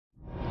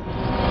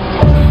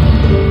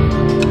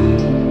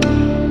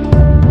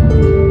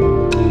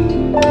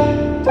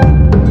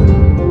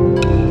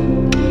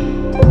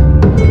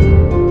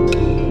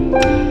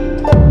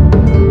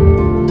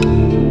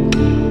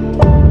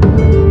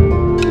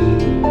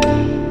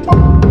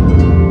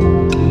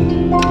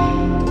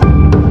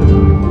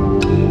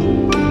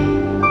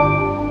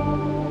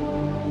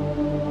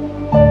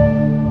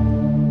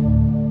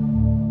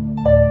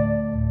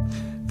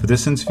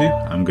this interview,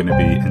 I'm going to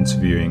be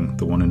interviewing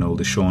the one and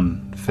only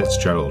Sean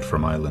Fitzgerald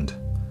from Ireland.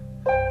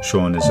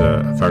 Sean is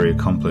a very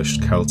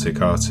accomplished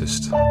Celtic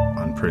artist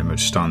and pretty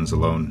much stands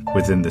alone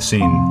within the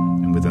scene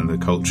and within the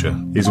culture.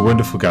 He's a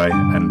wonderful guy,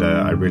 and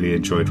I really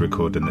enjoyed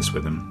recording this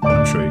with him, and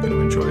I'm sure you're going to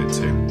enjoy it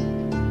too.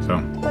 So,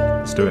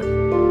 let's do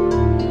it.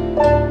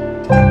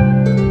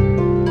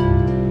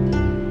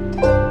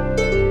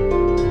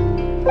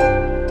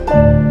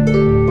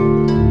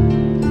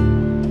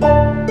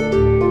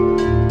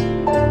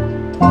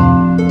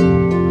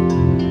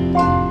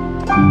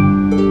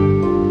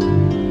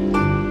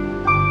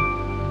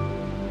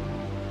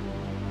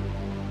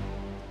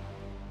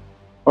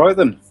 All right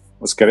then,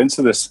 let's get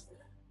into this.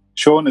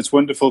 Sean, it's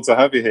wonderful to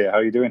have you here. How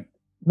are you doing?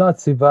 Not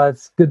too bad.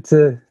 It's good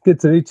to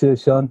meet you,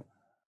 Sean.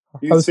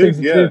 You too,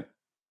 yeah.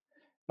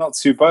 Not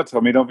too bad. I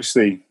mean,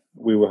 obviously,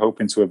 we were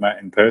hoping to have met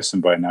in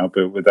person by now,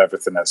 but with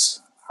everything that's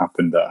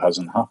happened, that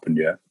hasn't happened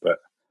yet. But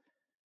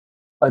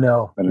I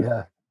know,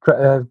 yeah.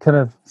 Kind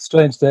of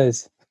strange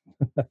days.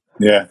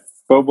 Yeah.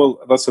 Well,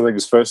 that's the thing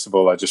is, first of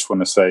all, I just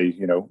want to say,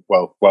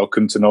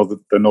 welcome to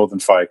the Northern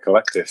Fire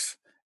Collective.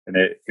 And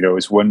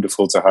it's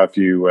wonderful to have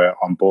you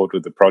on board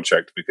with the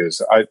project,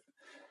 because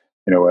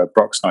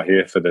Brock's not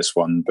here for this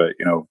one, but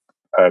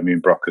me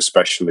and Brock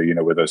especially,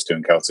 with us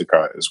doing Celtic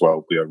art as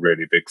well, we are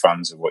really big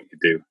fans of what you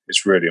do.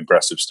 It's really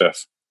impressive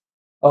stuff.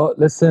 Oh,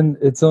 listen,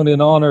 it's only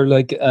an honor.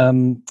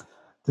 To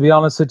be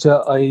honest with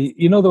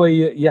you, the way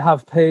you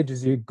have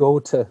pages you go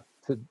to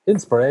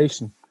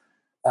inspiration.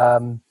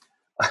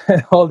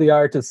 All the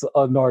artists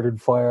on Northern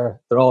Fire,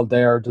 they're all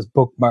there, just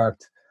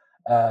bookmarked.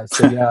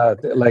 So yeah,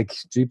 like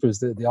jeepers,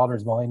 the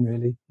honor's mine,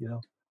 really.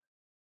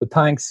 But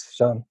thanks,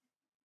 Sean.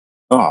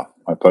 Oh,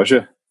 my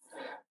pleasure.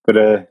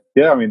 But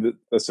yeah, I mean,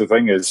 that's the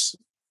thing is,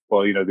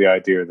 the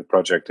idea of the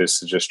project is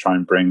to just try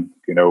and bring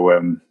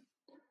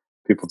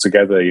people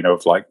together,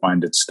 of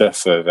like-minded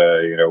stuff, and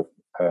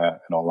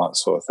all that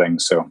sort of thing.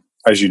 So,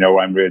 as you know,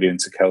 I'm really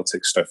into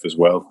Celtic stuff as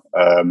well.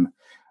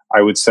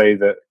 I would say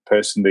that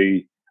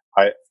personally,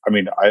 I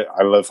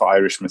love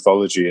Irish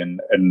mythology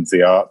and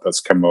the art that's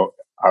come out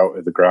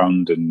of the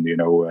ground, and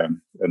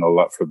and all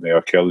that from the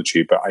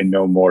archaeology. But I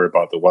know more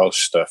about the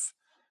Welsh stuff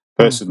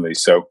personally.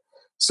 So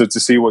to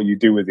see what you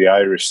do with the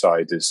Irish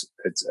side it's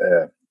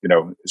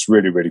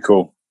really, really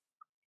cool.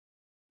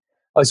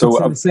 I can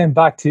say the same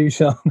back to you,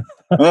 Sean.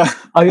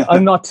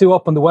 I'm not too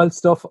up on the Welsh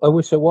stuff. I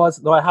wish I was.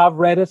 Though I have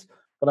read it,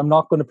 but I'm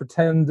not going to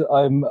pretend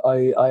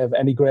I have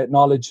any great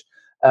knowledge.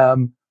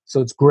 So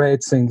it's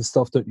great seeing the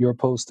stuff that you're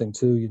posting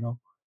too.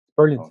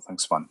 Brilliant. Oh,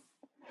 thanks, man.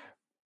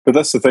 But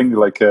that's the thing,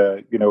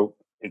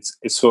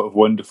 it's sort of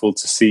wonderful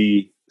to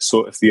see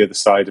sort of the other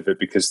side of it,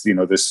 because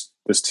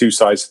there's two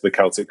sides to the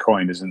Celtic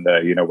coin, isn't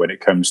there? When it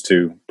comes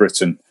to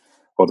Britain,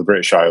 or the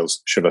British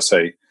Isles, should I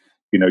say?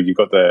 You've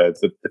got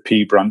the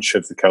P branch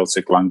of the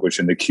Celtic language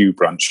and the Q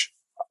branch.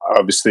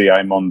 Obviously,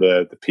 I'm on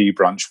the P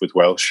branch with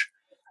Welsh,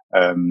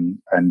 and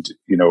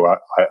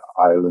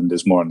Ireland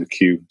is more on the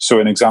Q. So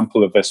an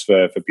example of this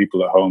for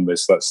people at home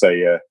is, let's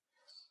say,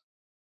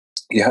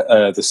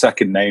 the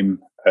second name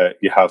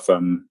you have,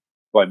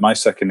 my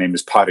second name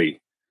is Parry,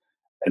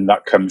 and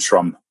that comes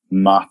from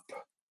Map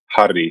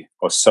Harry,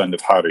 or son of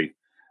Harry,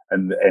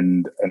 and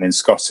in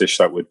Scottish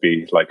that would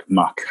be like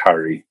Mac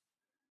Harry.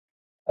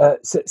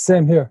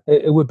 Same here.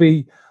 It would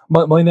be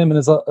my name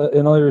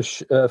in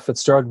Irish,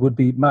 Fitzgerald, would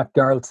be Mac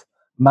Garlt,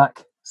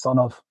 Mac son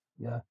of,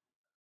 yeah.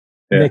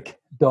 Nick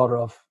daughter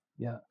of,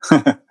 yeah.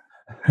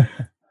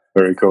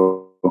 Very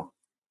cool.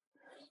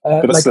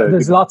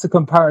 There's lots of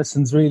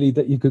comparisons really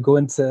that you could go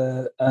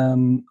into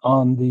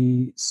on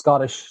the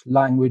Scottish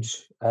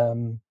language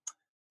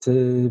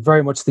to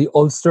very much the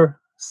Ulster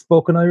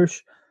spoken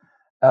Irish.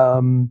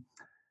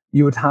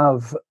 You would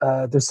have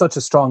there's such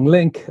a strong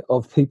link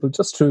of people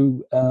just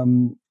through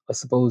I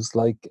suppose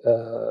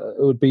it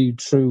would be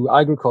through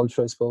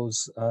agriculture, I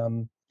suppose.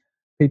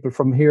 People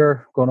from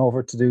here going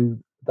over to do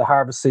the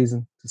harvest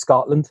season to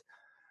Scotland.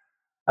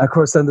 And of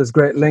course then there's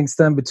great links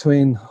then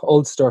between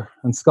Ulster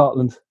and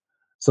Scotland.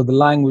 So the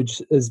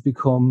language has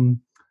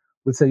become,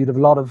 we'd say you'd have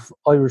a lot of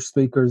Irish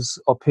speakers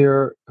up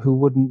here who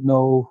wouldn't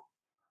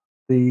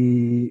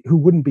be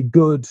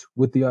good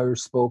with the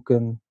Irish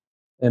spoken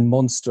in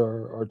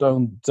Munster or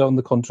down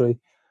the country,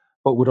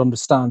 but would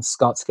understand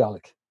Scots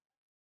Gaelic.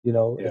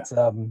 It's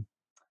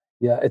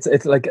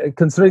it's like,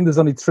 considering there's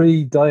only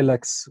 3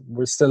 dialects,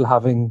 there's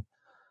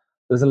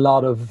a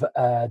lot of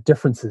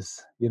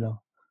differences.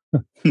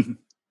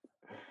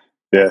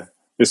 Yeah,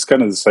 it's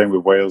kind of the same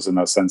with Wales in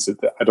that sense.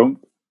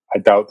 I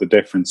doubt the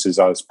difference is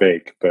as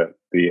big, but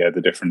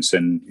the difference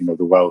in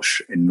the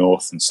Welsh in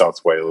North and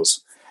South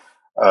Wales,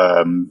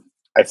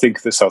 I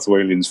think the South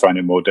Walians find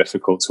it more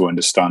difficult to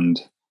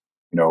understand,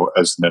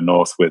 as in the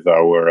North with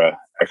our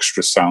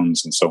extra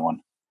sounds and so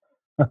on.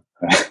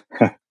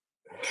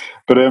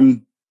 But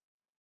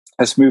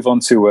let's move on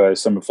to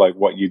some of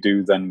what you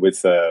do then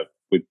with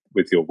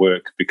your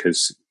work,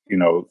 because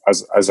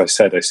as I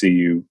said, I see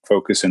you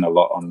focusing a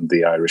lot on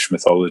the Irish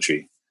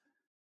mythology.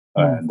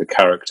 And the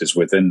characters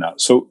within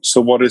that. So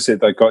what is it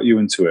that got you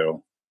into it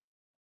all?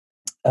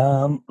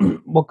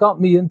 What got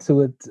me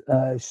into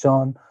it,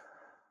 Sean,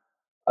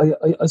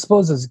 I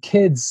suppose as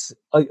kids,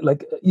 I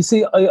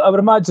would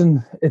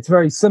imagine it's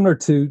very similar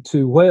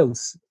to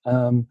Wales,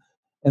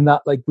 in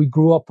that like we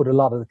grew up with a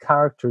lot of the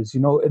characters,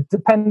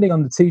 depending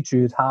on the teacher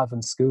you'd have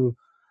in school.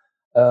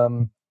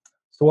 So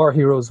our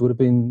heroes would have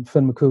been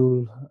Finn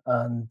McCool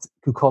and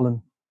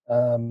Cuchulainn.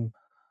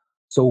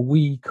 So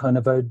we kind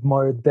of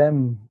admired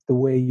them the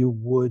way you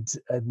would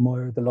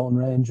admire the Lone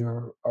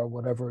Ranger or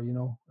whatever,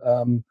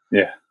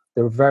 Yeah.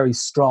 They were very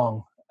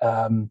strong.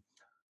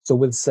 So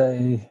we'll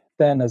say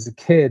then as a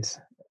kid,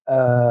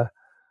 we'll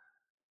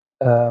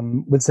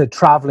say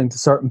traveling to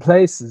certain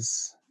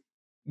places,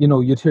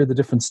 you'd hear the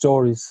different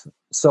stories.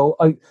 So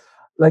I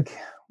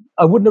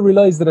wouldn't have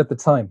realized it at the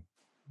time.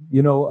 I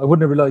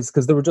wouldn't have realized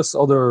because there were just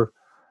other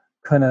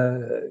kind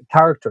of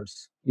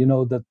characters,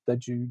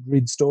 that you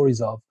read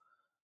stories of.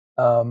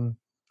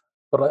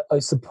 But I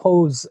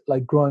suppose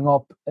like growing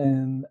up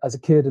as a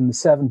kid in the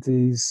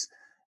 70s,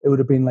 it would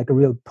have been like a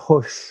real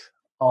push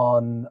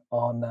on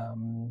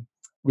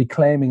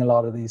reclaiming a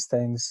lot of these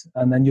things.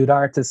 And then you'd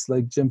artists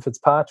like Jim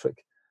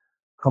Fitzpatrick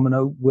coming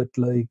out with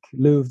like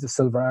Louvre the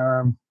Silver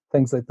Arm,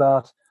 things like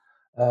that.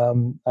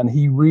 And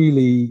he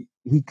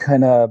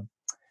reinvented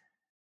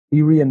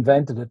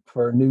it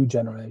for a new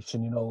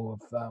generation,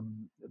 of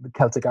the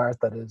Celtic art,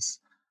 that is.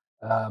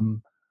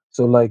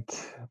 So like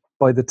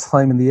by the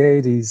time in the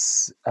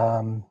 80s,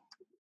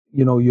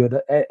 you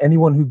had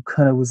anyone who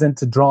kind of was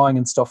into drawing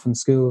and stuff in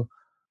school,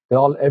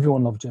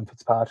 everyone loved Jim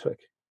Fitzpatrick,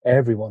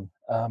 everyone.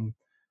 And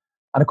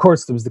of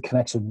course there was the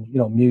connection,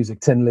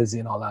 music, Tin Lizzy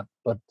and all that.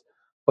 But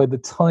by the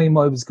time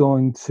when I was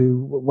trying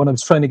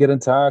to get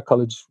into art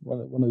college,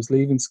 when I was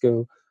leaving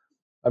school,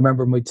 I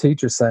remember my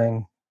teacher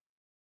saying,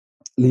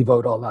 leave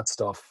out all that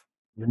stuff.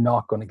 You're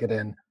not going to get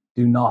in.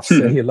 Do not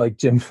say you like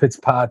Jim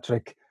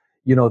Fitzpatrick.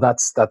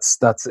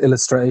 That's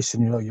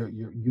illustration.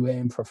 You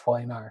aim for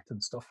fine art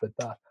and stuff like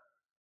that.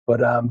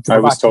 But I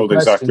was told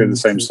exactly the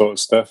same sort of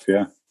stuff.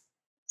 Yeah.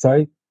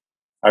 Sorry.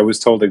 I was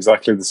told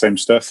exactly the same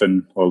stuff,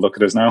 and well, look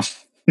at us now.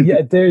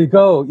 Yeah, there you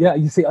go. Yeah,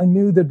 you see, I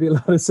knew there'd be a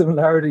lot of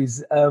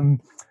similarities.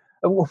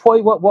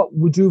 What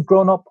would you have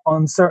grown up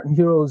on certain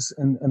heroes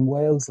in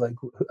Wales, like,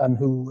 and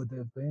who would they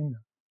have been?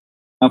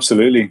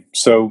 Absolutely.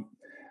 So,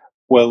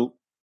 well,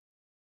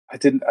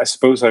 I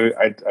suppose I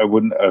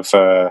wouldn't have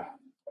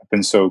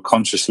been so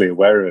consciously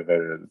aware of it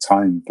at the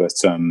time, but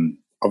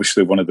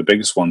obviously one of the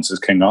biggest ones is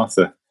King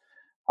Arthur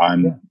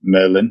and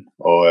Merlin,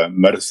 or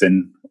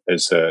Merthin,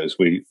 as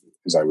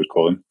I would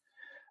call him,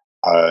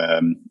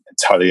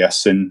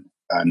 Taliesin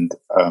and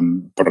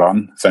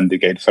Bran,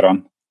 Vendigate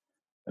Fran.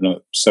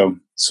 So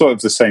sort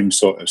of the same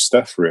sort of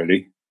stuff,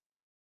 really.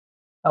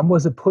 And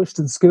was it pushed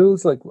in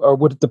schools, or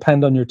would it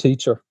depend on your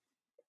teacher?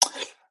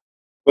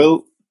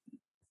 Well,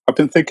 I've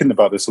been thinking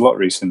about this a lot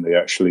recently,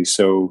 actually.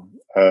 So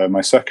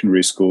my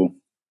secondary school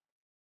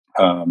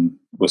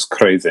was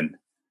Craven,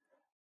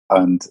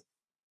 and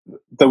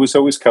there was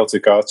always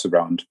Celtic art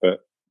around,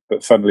 but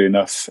funnily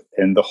enough,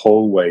 in the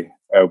hallway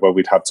where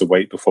we'd have to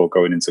wait before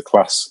going into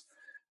class,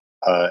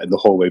 in the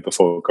hallway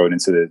before going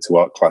into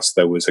art class,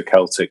 there was a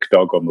Celtic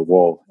dog on the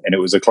wall, and it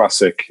was a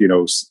classic,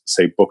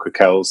 say Book of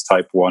Kells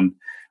type one,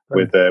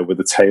 right, with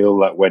a tail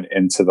that went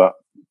into that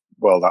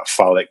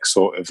phallic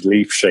sort of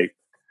leaf shape.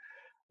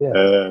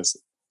 Yeah.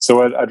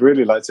 So I'd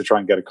really like to try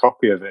and get a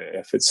copy of it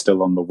if it's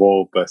still on the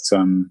wall, but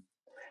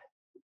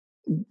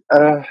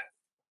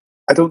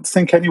I don't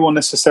think anyone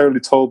necessarily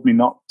told me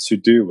not to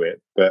do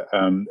it, but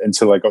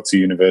until I got to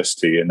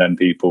university, and then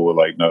people were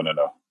like, no.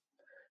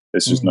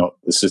 This is not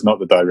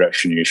the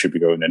direction you should be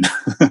going in.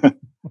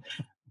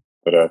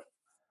 But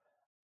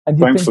and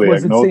do you think,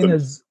 was it seen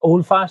as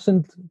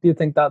old-fashioned? Do you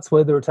think that's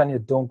why they were telling you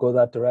don't go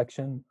that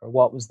direction, or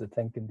what was the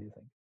thinking? Do you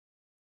think?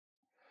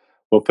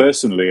 Well,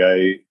 personally,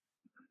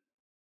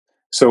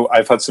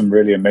 I've had some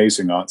really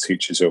amazing art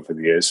teachers over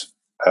the years,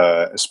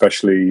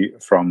 especially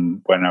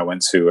from when I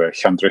went to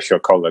Llandrillo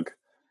Coleg,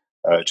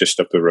 just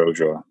up the road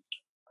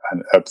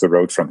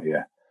from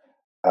here.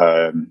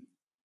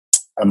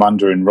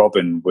 Amanda and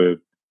Robin were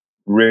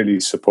really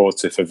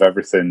supportive of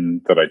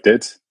everything that I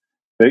did.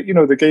 They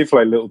gave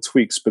like little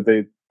tweaks, but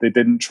they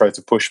didn't try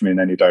to push me in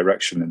any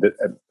direction. And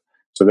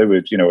so they were,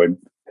 in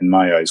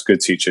my eyes,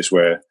 good teachers,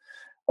 where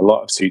a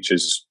lot of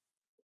teachers,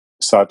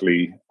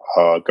 sadly,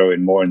 are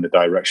going more in the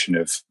direction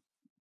of,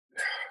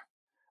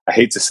 I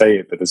hate to say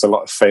it, but there's a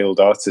lot of failed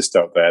artists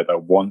out there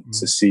that want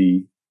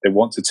they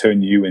want to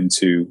turn you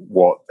into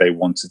what they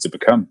wanted to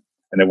become.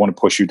 And they want to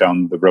push you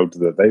down the road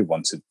that they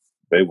want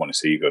to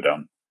see you go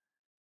down.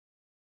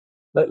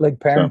 Like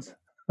parents.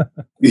 So,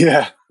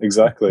 yeah,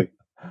 exactly.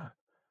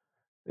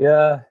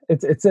 Yeah,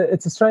 it's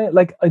a strange.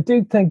 Like, I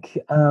do think,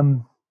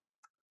 I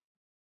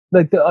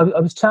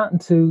was chatting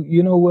to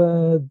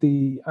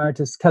the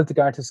Celtic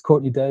artist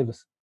Courtney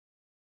Davis.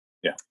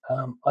 Yeah.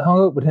 I hung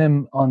out with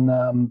him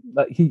on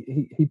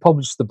he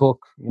published the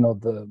book, my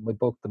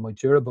book, the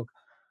Moitura book,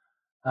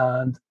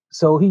 and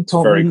so he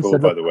told me, he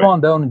said, "Look, come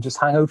on down and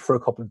just hang out for a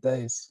couple of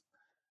days."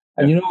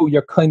 And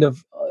you're kind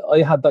of,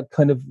 I had that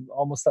kind of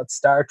almost that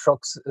starstruck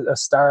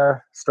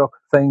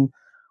thing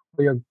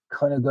where you're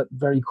kind of got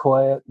very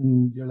quiet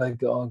and you're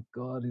like, oh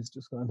God, he's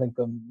just going to think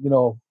I'm,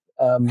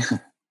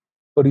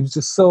 but he was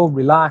just so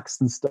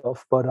relaxed and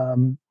stuff. But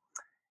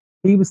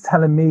he was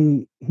telling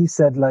me, he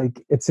said,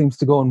 like, it seems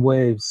to go in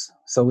waves.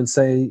 So we'll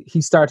say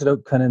he started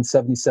out kind of in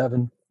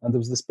 77 and there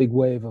was this big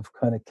wave of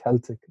kind of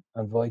Celtic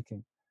and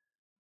Viking.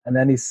 And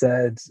then he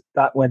said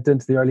that went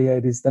into the early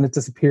 80s, then it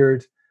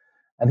disappeared.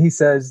 And he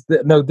says,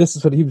 no, this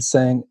is what he was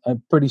saying.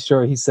 I'm pretty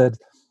sure he said,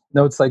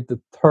 no, it's like the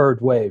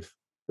third wave,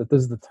 that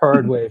there's the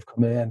third wave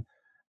coming in.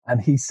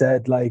 And he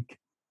said, like,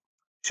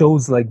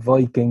 shows like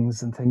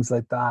Vikings and things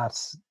like that,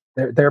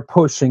 they're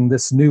pushing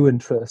this new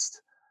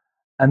interest.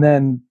 And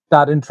then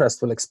that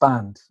interest will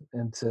expand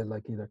into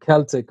like either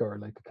Celtic or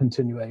like a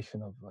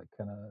continuation of like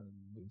kind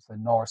of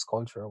Norse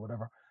culture or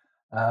whatever.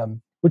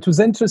 Which was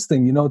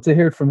interesting, to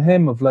hear from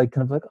him of like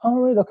kind of like, all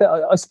right, okay,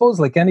 I suppose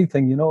like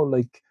anything,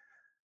 like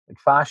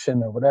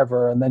fashion or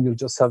whatever, and then you'll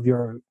just have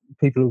your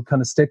people who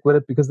kind of stick with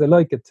it because they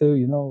like it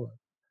too,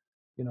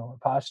 are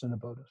passionate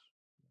about it.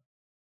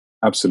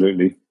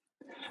 Absolutely.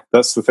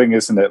 That's the thing,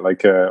 isn't it?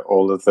 Like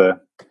all of the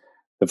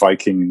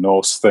Viking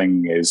Norse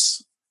thing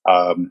is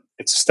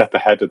it's a step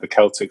ahead of the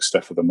Celtic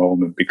stuff at the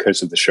moment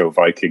because of the show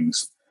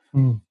Vikings.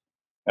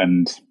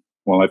 And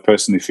well, I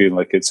personally feel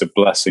like it's a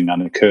blessing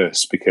and a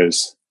curse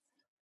because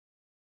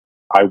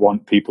I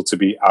want people to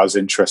be as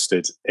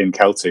interested in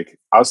Celtic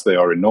as they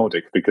are in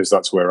Nordic, because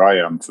that's where I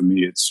am. For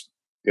me, it's,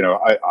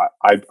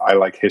 I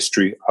like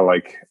history. I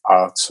like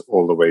art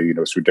all the way,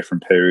 through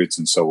different periods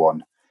and so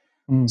on.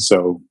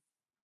 So,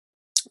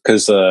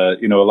 because, a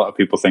lot of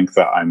people think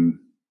that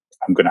I'm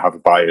going to have a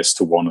bias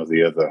to one or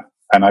the other.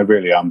 And I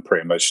really am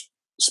pretty much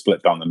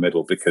split down the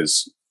middle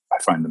because I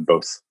find them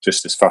both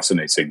just as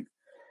fascinating.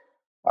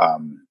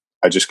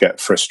 I just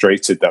get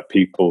frustrated that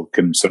people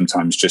can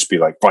sometimes just be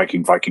like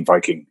Viking, Viking,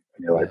 Viking.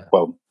 And you're like,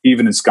 well,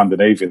 even in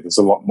Scandinavia, there's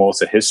a lot more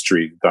to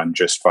history than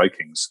just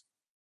Vikings.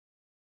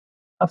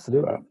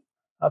 Absolutely.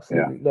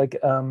 Absolutely. Yeah. Like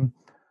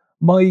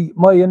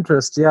my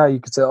interest, you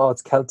could say, oh,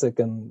 it's Celtic,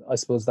 and I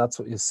suppose that's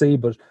what you see,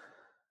 but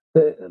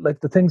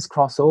the things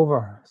cross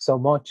over so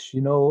much,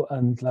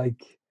 and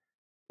like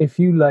if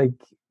you like,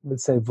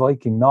 let's say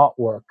Viking not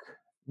work,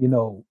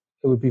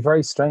 it would be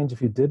very strange if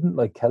you didn't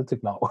like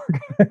Celtic not work.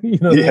 What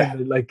I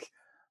mean? Like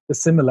the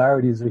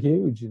similarities are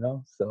huge,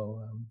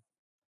 so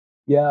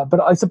but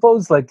I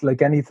suppose like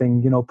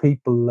anything,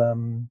 people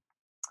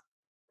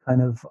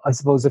kind of, I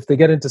suppose if they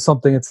get into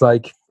something, it's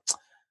like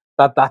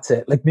that's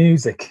it, like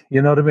music,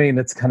 you know what I mean?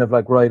 It's kind of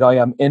like, right, I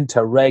am into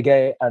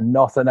reggae and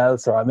nothing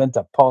else, or I'm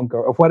into punk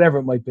or whatever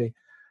it might be.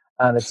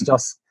 And it's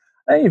just,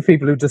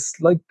 people who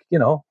just like,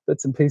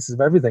 bits and pieces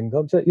of everything,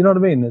 don't you? You know what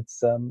I mean?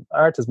 It's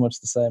art is much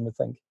the same, I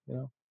think,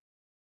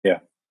 Yeah.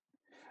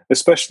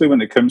 Especially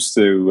when it comes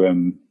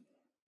to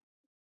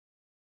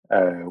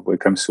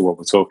what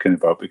we're talking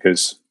about,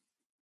 because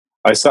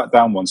I sat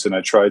down once and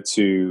I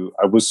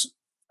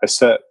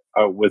set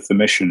out with the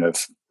mission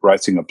of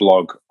writing a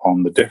blog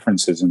on the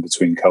differences in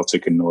between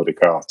Celtic and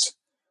Nordic art.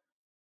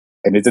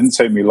 And it didn't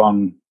take me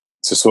long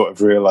to sort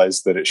of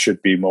realize that it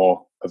should be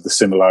more of the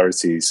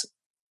similarities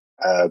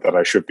that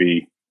I should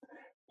be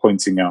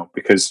pointing out,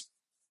 because,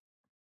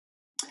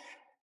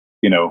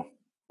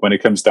 when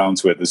it comes down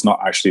to it, there's not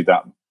actually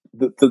that,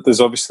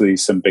 there's obviously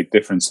some big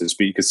differences,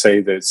 but you could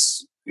say that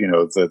it's,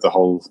 the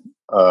whole,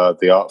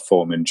 the art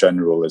form in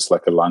general is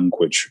like a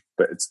language,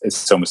 but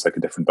it's almost like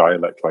a different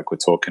dialect, like we're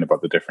talking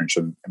about the difference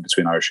in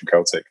between Irish and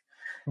Celtic.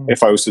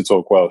 If I was to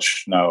talk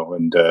Welsh now,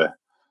 and do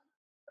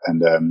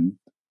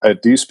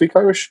you speak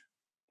Irish?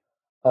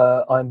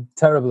 I'm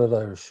terrible at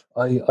Irish.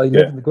 I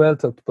live in the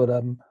Gaeltacht, but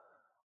I'm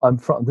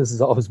from, this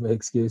is always my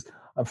excuse,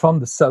 I'm from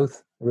the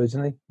south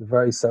originally, the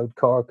very south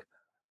Cork.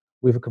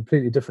 We have a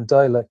completely different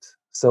dialect.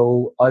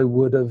 So I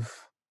would have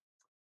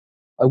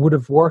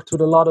worked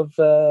with a lot of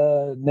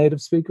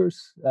native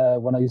speakers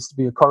when I used to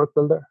be a Cork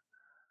builder.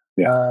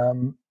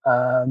 And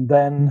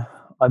then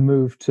I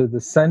moved to the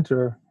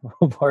centre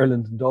of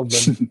Ireland in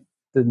Dublin,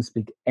 didn't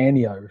speak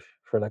any Irish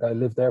for I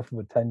lived there for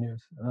about 10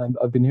 years. And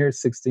I've been here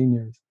 16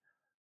 years.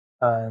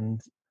 And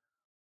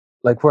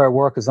like where I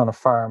work is on a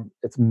farm,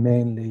 it's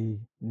mainly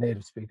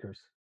native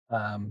speakers.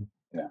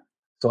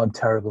 So I'm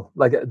terrible.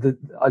 Like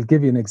I'll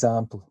give you an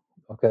example.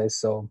 Okay,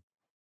 so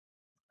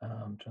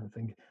I'm trying to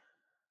think.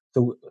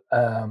 So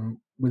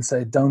we'll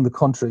say down the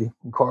country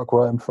in Cork,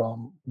 where I'm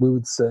from, we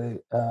would say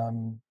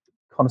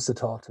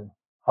 "Conasatatu,"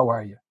 how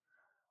are you?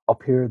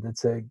 Up here, they'd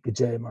say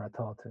 "G'day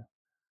Maratatu,"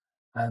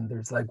 and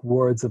there's like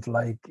words of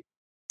like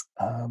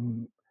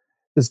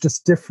there's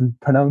just different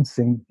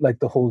pronouncing like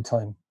the whole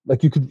time.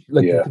 Like you could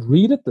you could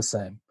read it the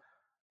same,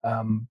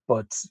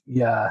 but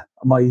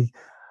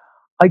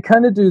I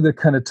kind of do the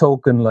kind of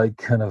token like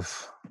kind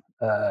of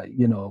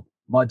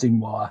Majing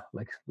moi,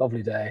 like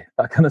lovely day,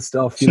 that kind of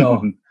stuff,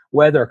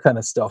 weather kind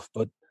of stuff.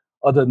 But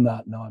other than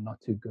that, no, I'm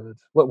not too good.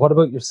 What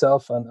about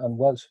yourself and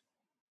Welsh?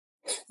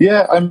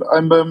 Yeah,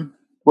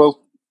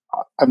 well,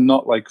 I'm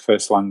not like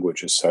first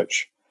language as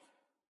such.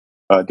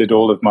 I did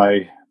all of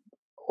my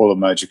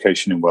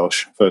education in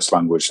Welsh, first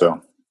language,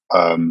 so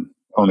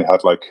only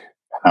had like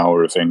an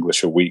hour of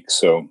English a week.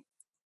 So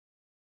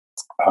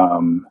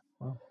Wow.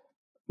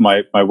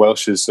 My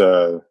Welsh is,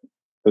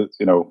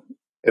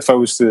 if I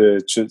was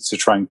to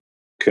try and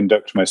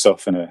conduct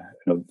myself in a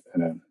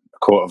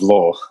court of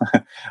law,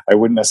 I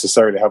wouldn't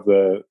necessarily have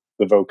the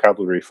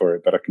vocabulary for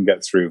it, but I can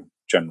get through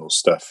general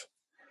stuff.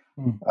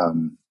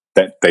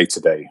 Day to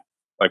day.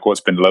 Like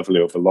what's been lovely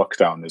over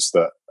lockdown is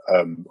that,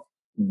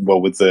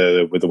 with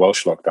the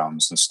Welsh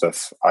lockdowns and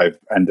stuff, I've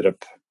ended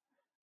up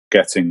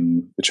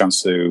getting the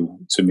chance to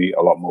meet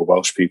a lot more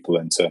Welsh people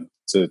and to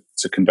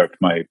conduct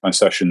my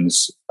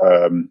sessions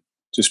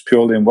just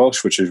purely in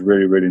Welsh, which is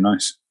really, really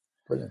nice.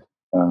 Brilliant.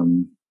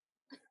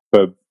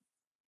 But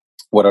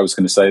what I was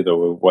going to say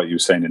though, what you were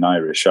saying in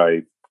Irish,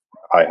 I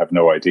have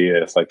no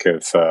idea of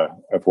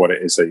what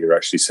it is that you're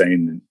actually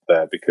saying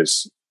there,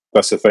 because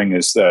that's the thing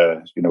is,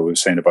 we were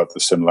saying about the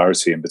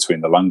similarity in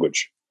between the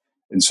language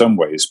in some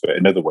ways, but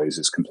in other ways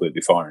it's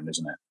completely foreign,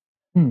 isn't it?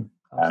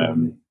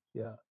 Absolutely.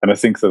 Yeah. And I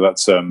think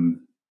that's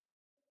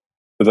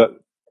that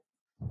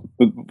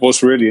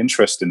what's really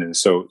interesting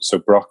is so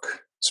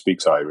Brock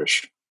speaks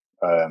Irish,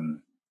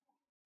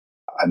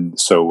 and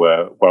so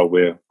while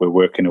we're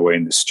working away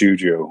in the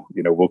studio,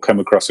 we'll come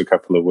across a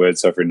couple of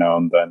words every now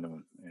and then,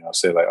 and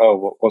say like,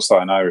 oh, what's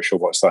that in Irish or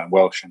what's that in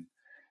Welsh, and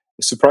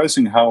it's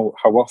surprising how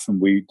often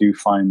we do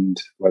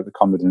find like the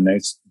common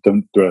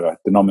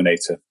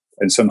denominator,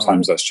 and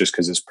sometimes that's just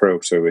because it's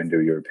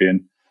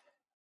Proto-Indo-European,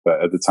 but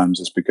other times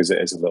it's because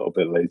it is a little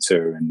bit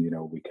later, and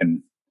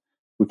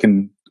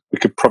we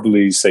could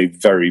probably say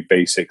very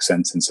basic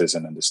sentences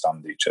and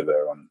understand each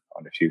other on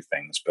a few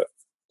things, but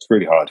it's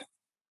really hard.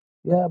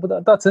 Yeah,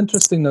 but that's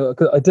interesting though,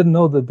 because I didn't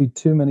know there'd be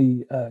too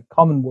many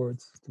common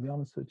words, to be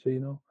honest with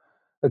you,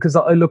 because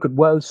I look at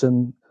Welsh,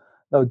 and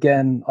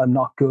again, I'm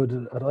not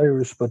good at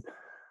Irish, but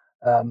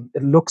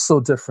it looks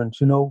so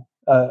different,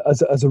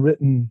 as a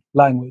written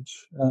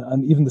language,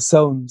 and even the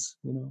sounds,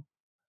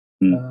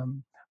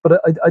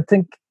 But I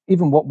think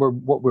even what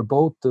we're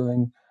both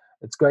doing,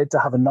 it's great to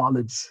have a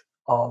knowledge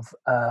of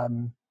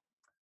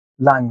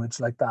language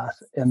like that,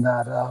 in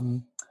that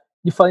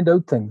you find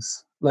out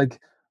things. Like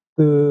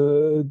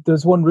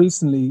there's one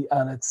recently,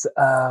 and it's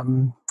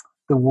the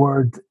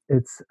word,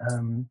 it's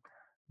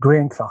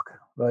grain clock,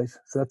 right?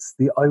 So that's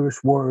the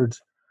Irish word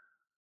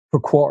for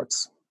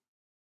quartz.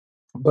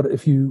 But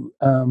if you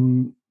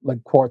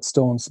like quartz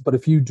stones, but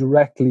if you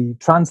directly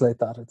translate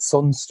that, it's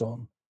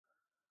sunstone.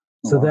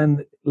 So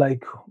then,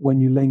 like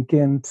when you link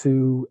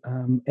into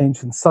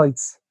ancient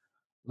sites,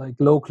 like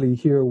locally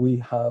here, we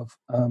have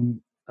a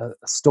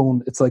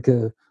stone. It's like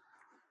it's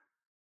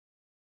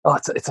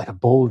like a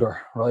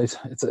boulder, right?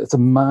 It's a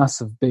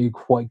massive, big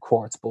white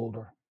quartz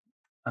boulder,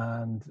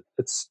 and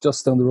it's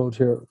just down the road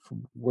here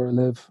from where I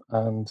live.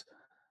 And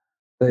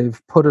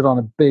they've put it on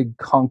a big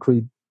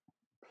concrete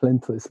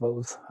plinth, I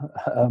suppose.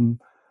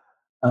 And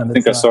I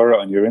think I saw it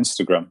on your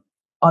Instagram.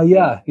 Oh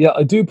yeah,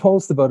 I do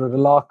post about it a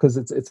lot, because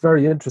it's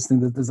very interesting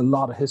that there's a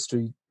lot of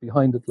history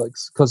behind it. Like,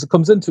 because it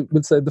comes into,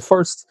 we'll say, the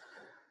first,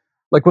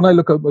 like when I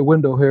look out my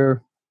window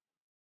here,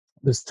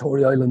 there's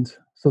Tory Island,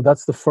 so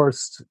that's the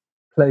first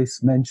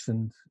place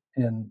mentioned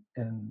in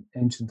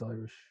ancient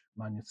Irish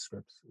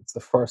manuscripts. It's the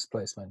first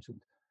place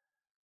mentioned,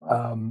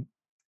 and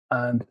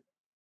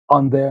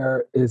on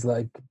there is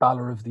like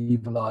Balor of the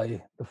Evil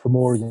Eye, the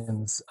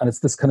Fomorians, and it's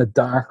this kind of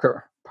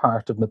darker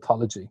part of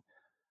mythology.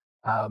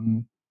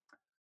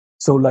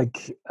 So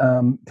like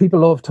people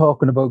love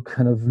talking about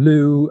kind of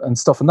Lou and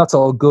stuff, and that's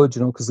all good,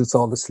 because it's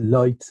all this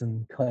light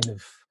and kind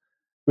of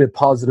real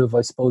positive,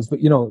 I suppose.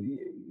 But you're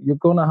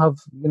going to have,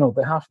 they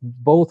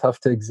both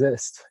have to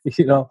exist,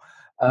 So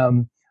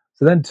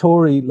then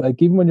Tory,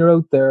 like even when you're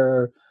out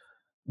there,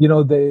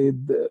 they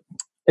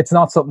it's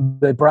not something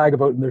they brag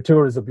about in their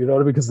tourism,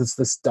 because it's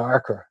this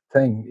darker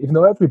thing, even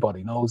though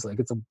everybody knows, like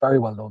it's a very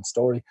well known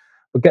story.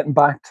 But getting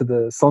back to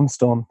the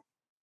sunstone.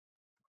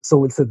 So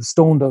we'll say the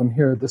stone down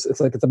here, it's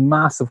a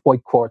massive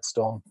white quartz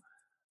stone.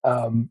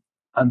 And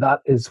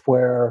that is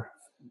where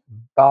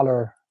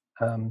Balor,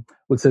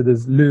 we'll say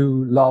there's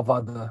Lou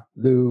Lavada,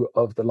 Lou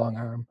of the long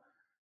arm.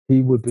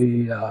 He would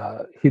be,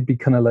 he'd be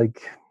kind of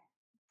like,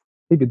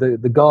 he'd be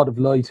the god of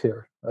light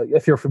here,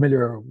 if you're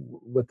familiar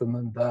with them.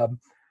 And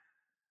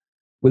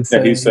we'll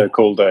say... he's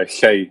called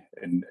Lle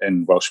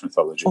in Welsh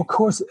mythology. Of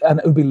course, and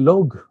it would be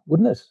Lug,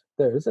 wouldn't it?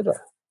 There, is it?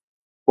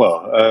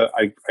 Well,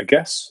 I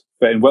guess,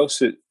 but in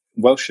Welsh it's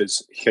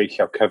Lle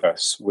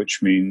Cyfes,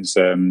 which means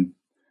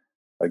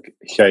like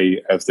Lle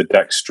of the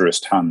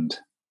dexterous hand.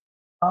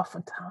 Oh,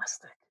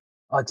 fantastic!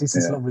 Oh, geez,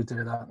 it's lovely to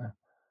hear that now.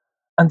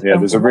 And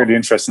there's a really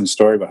interesting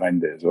story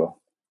behind it as well.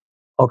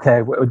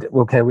 Okay,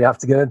 we have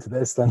to get into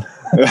this then.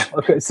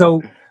 Okay,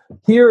 so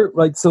here,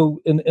 right,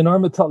 so in our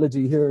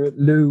mythology here,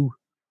 Lou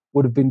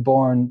would have been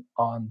born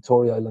on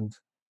Tory Island,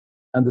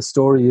 and the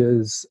story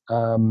is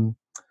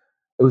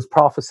it was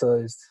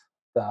prophesied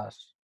that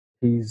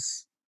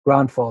his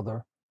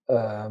grandfather,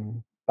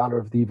 Balor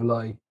of the Evil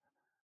Eye,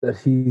 that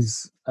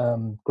his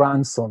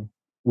grandson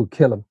would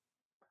kill him.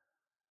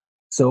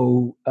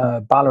 So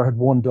Balor had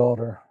one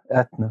daughter,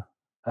 Etna,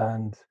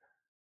 and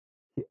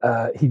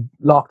he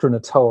locked her in a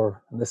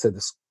tower, and they said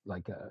this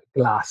like a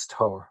glass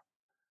tower,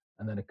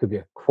 and then it could be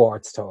a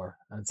quartz tower,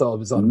 and it's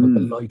always on about the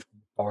light from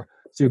the tower.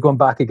 So you're going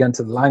back again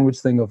to the language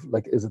thing of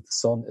like, is it the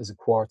sun? Is it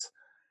quartz?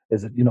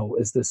 Is it,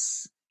 is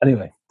this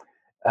anyway?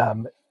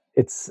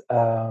 It's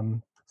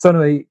so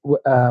anyway.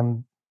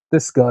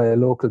 This guy, a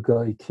local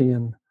guy,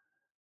 Seán,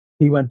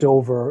 he went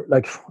over.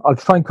 Like, I'll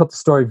try and cut the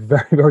story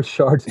very, very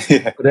short.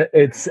 Yeah. But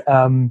it's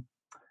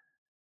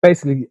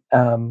basically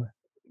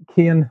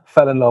Seán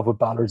fell in love with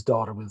Balor's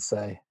daughter. We'll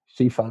say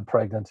she fell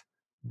pregnant.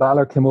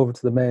 Balor came over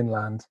to the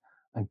mainland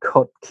and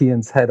cut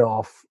Seán's head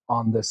off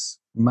on this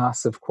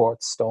massive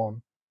quartz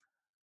stone.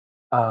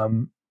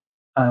 And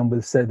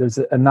we'll say there's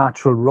a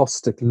natural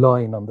rustic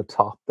line on the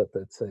top that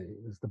they'd say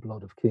is the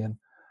blood of Seán.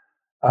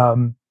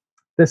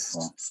 This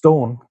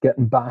stone,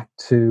 getting back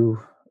to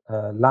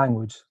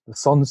language, the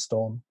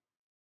sunstone,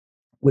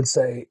 would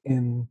say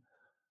in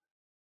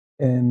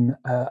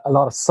a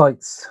lot of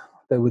sites,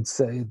 they would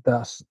say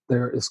that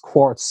there is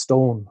quartz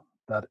stone,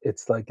 that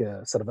it's like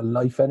a sort of a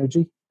life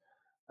energy.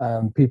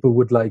 And people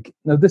would like,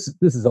 now this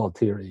is all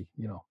theory,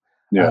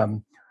 Yeah.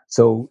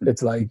 So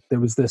it's like there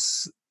was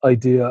this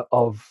idea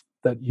of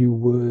that you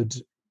would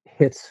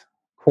hit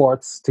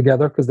quartz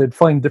together because they'd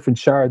find different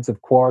shards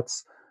of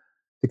quartz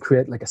to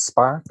create like a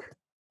spark.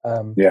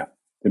 Yeah,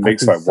 it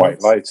makes like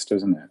white lights,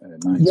 doesn't it?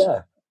 At night.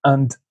 Yeah,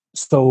 and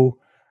so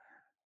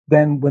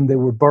then when they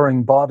were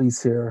burying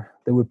bodies here,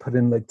 they would put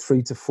in like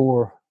 3 to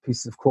 4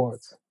 pieces of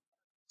quartz.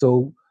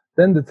 So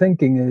then the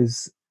thinking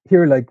is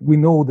here, like we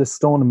know this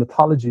stone in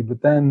mythology,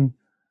 but then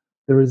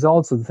there is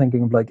also the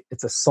thinking of like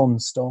it's a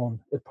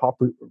sunstone. It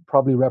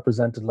probably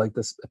represented like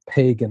this a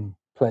pagan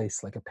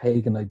place, like a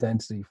pagan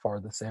identity for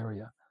this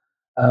area.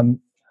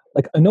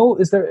 Like I know,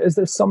 is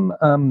there some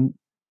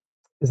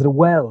is it a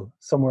well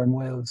somewhere in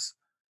Wales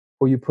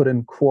where you put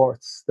in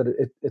quartz that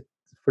it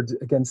for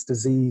against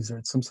disease, or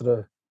it's some sort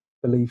of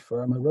belief,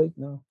 or am I right?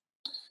 No,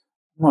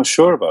 I'm not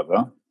sure about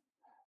that.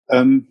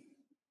 I'm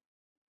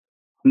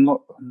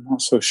not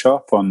so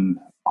sharp on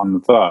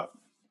that.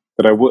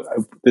 But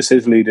this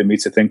is leading me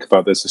to think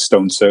about there's a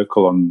stone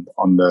circle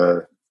on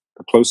the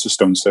closest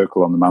stone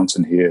circle on the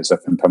mountain here is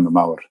up in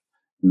Pemamawr,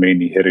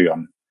 Meini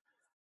Hirion,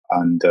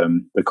 and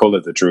they call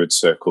it the Druid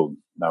Circle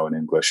now in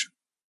English.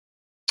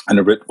 And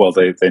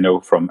they know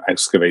from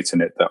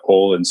excavating it that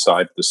all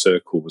inside the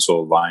circle was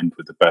all lined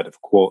with a bed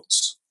of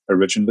quartz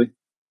originally.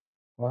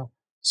 Wow!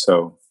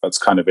 So that's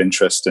kind of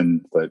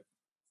interesting. That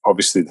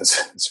obviously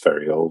it's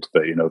very old,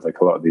 but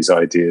like a lot of these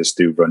ideas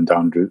do run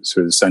down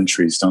through the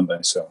centuries, don't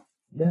they? So.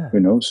 Yeah, Who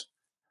knows?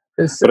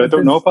 But I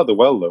don't know about the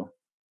well, though.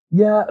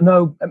 Yeah,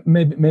 no,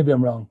 maybe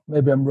I'm wrong.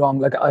 Maybe I'm wrong.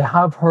 Like I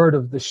have heard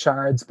of the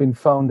shards being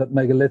found at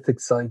megalithic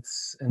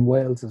sites in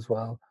Wales as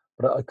well,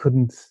 but I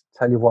couldn't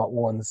tell you what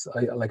ones.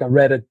 I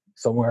read it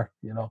somewhere,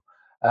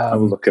 I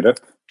will look it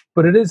up.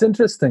 But it is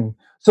interesting.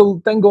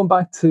 So then going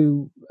back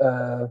to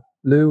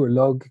Lou or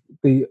Lug,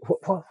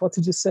 what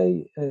did you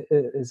say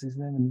is his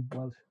name in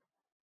Welsh?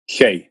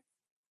 Hey.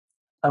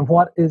 And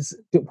is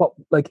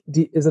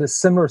it a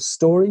similar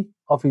story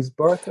of his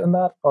birth and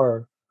that,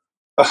 or?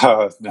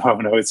 No,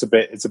 it's a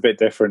bit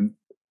different.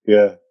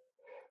 Yeah.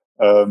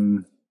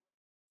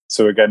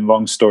 So again,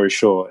 long story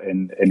short,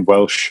 in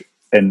Welsh,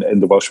 in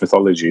the Welsh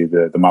mythology,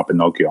 the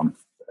Mabinogion,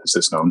 as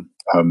it's known,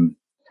 the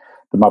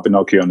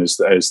Mabinogion is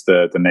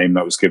the name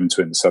that was given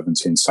to it in the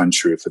 17th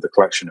century for the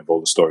collection of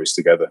all the stories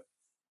together.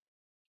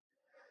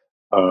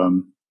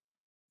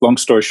 Long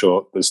story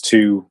short, there's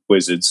 2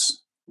 wizards.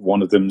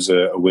 One of them's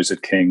a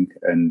wizard king,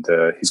 and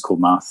he's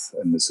called Math,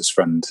 and there's his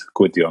friend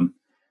Gwydion.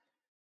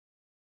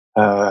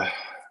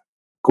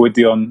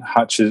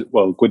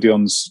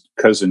 Gwydion's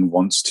cousin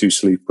wants to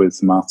sleep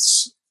with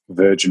Math's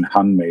virgin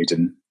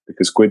handmaiden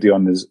because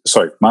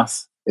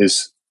Math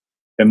is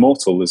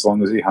immortal as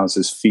long as he has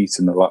his feet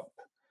in the lap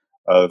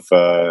of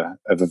a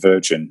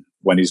virgin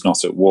when he's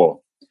not at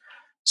war.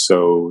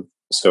 So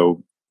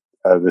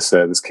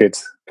this kid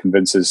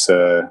convinces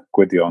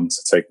Gwydion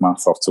to take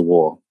Math off to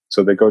war.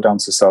 So they go down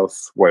to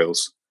South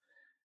Wales,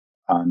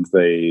 and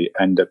they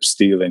end up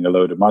stealing a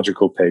load of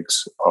magical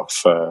pigs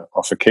off a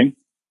king.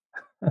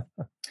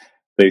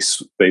 They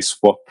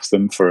swap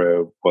them for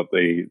a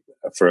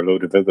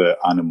load of other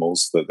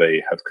animals that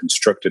they have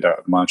constructed out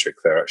of magic.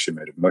 They're actually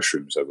made of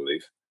mushrooms, I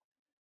believe.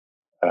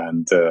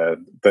 And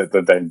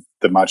then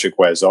the magic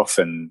wears off,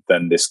 and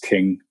then this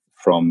king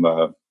from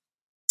I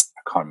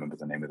can't remember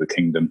the name of the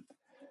kingdom,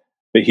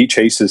 but he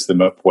chases them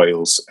up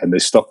Wales, and they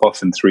stop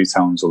off in 3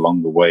 towns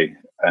along the way.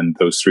 And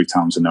those 3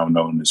 towns are now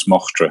known as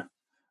Mochtra,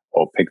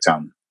 or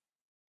Pigtown.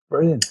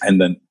 Brilliant.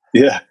 And then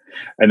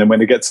when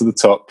they get to the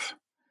top,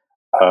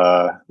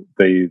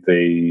 they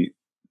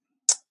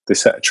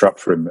set a trap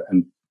for him,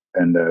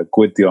 and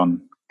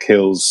Gwydion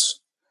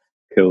kills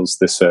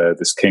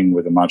this king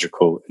with a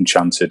magical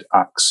enchanted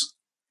axe.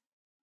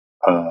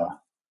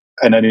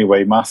 And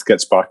anyway, Math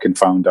gets back and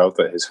found out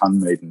that his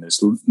handmaiden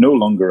is no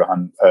longer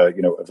a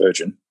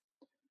virgin.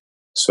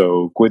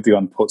 So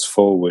Gwydion puts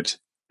forward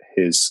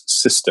his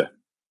sister.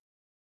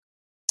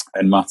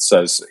 And Matt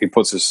says he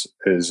puts his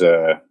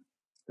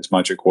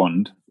magic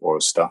wand or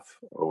staff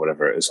or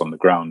whatever it is on the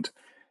ground,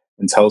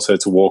 and tells her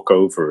to walk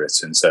over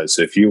it and says,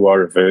 if you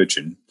are a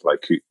virgin,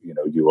 like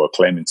you are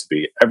claiming to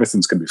be,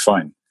 everything's going to be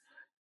fine.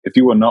 If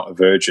you are not a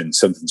virgin,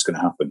 something's going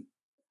to happen.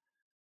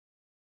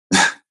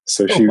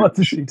 So what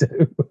does she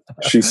do?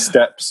 she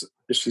steps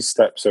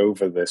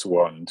over this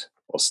wand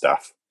or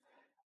staff,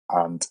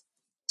 and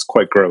it's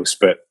quite gross,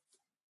 but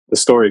the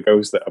story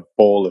goes that a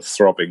ball of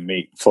throbbing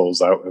meat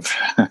falls out of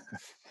her.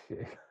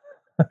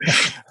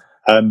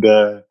 and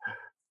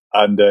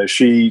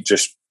she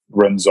just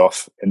runs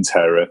off in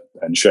terror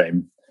and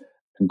shame.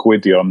 And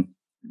Gwydion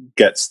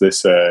gets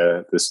this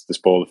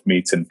ball of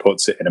meat and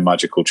puts it in a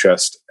magical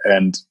chest.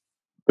 And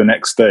the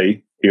next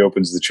day, he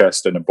opens the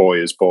chest and a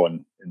boy is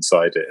born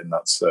inside it, and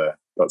that's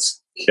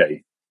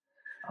Kay.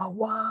 Oh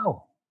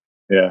wow!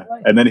 Yeah,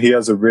 right. And then he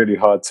has a really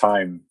hard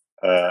time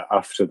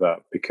after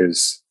that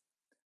because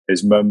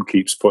his mum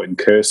keeps putting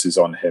curses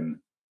on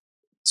him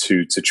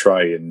to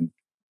try and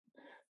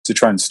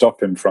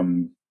stop him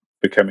from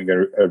becoming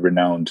a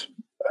renowned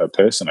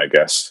person, I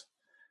guess,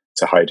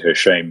 to hide her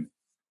shame.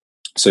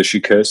 So she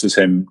curses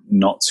him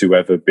not to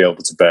ever be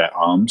able to bear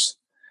arms,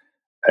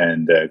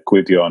 and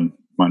Gwydion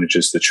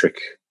manages to trick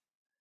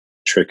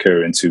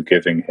her into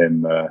giving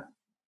him a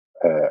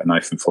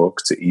knife and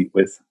fork to eat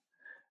with.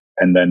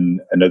 And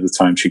then another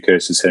time she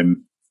curses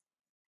him.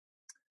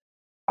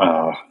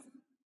 What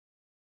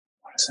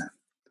is it?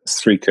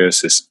 3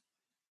 curses.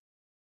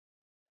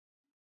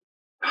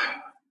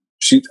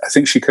 I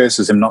think she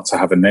curses him not to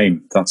have a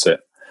name. That's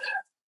it.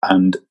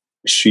 And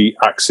she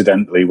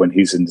accidentally, when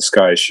he's in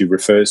disguise, she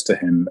refers to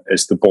him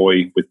as the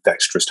boy with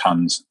dexterous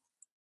hands.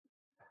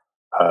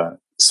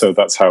 So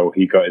that's how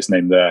he got his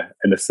name there.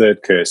 And the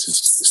 3rd curse is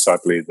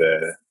sadly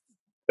the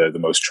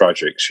most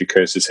tragic. She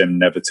curses him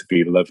never to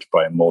be loved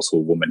by a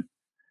mortal woman.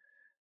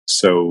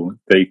 So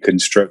they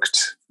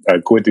construct.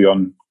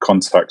 Gwydion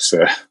contacts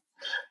her.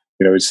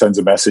 He sends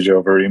a message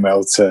over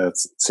email to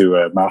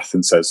Math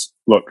and says,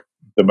 "Look,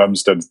 the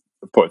mum's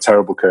put a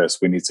terrible curse.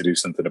 We need to do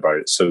something about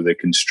it." So they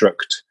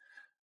construct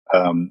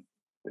a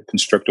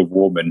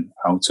woman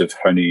out of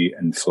honey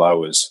and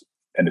flowers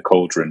in a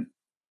cauldron,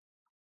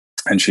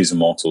 and she's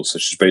immortal. So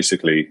she's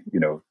basically,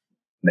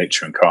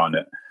 nature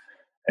incarnate,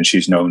 and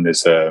she's known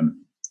as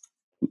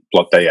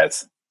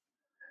Blodeuedd.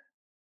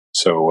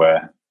 So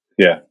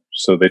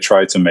so they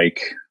try to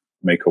make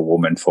a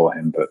woman for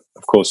him, but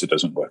of course it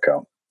doesn't work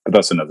out. But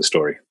that's another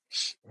story.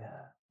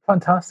 Yeah,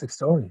 fantastic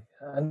story,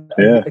 and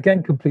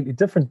again completely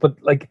different. But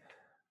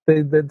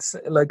that's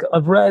like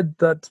I've read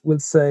that will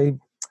say,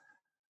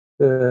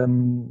 sorry,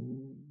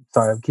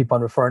 I keep on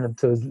referring him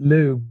to as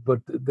Lugh,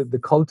 but the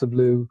cult of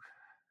Lugh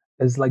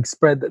is like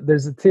spread.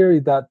 There's a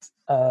theory that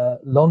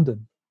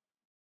London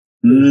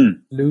is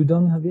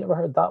Ludon. Have you ever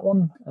heard that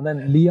one? And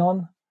then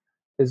Leon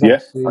is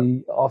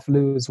actually off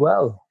Lugh as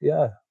well.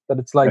 Yeah, but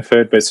it's like I've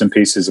heard bits and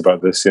pieces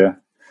about this. Yeah.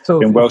 So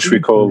in Welsh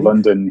we call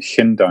London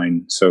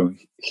Llundain, so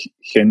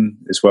Llyn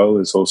as well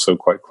is also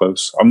quite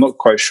close. I'm not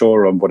quite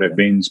sure on what it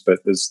means, but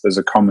there's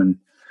a common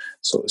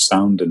sort of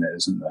sound in it,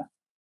 isn't there?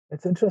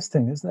 It's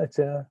interesting, isn't it?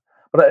 Yeah.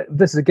 But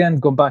this is again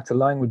going back to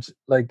language,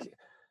 like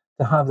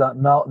to have that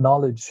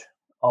knowledge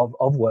of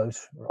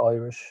Welsh or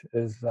Irish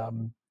is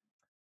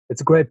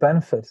it's a great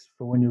benefit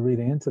for when you're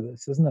reading into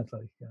this, isn't it?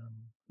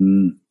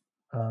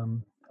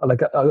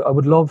 Like I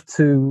would love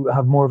to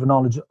have more of a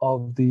knowledge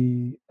of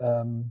the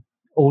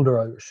older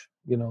Irish,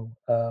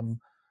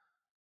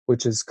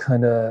 which is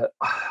kind of,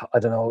 I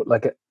don't know,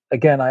 like,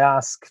 again, I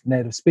ask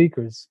native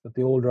speakers, but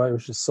the older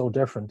Irish is so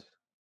different.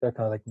 They're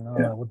kind of like, no,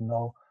 I wouldn't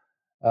know.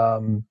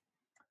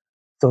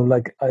 So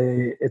like,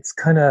 it's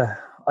kind of,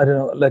 I don't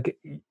know, like,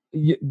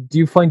 do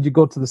you find you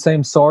go to the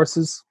same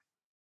sources?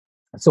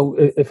 So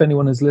if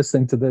anyone is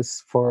listening to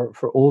this for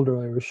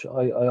older Irish,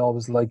 I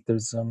always like,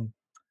 there's,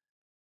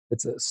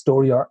 it's a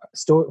story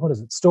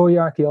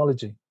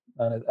archaeology,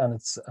 and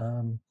it's,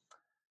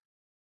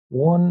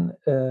 one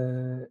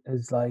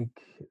is like,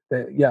 they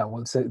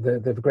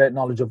have a great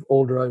knowledge of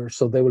older Irish,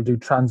 so they will do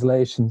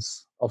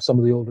translations of some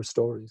of the older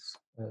stories.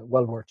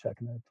 Well worth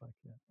checking out.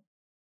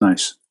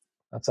 Nice.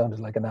 That sounded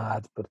like an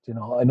ad, but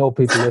I know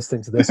people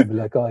listening to this will be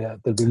like, oh yeah,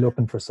 they'll be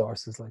looking for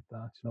sources like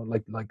that,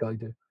 like I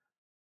do.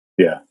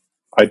 Yeah,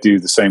 I do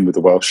the same with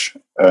the Welsh.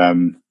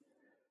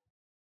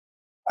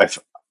 If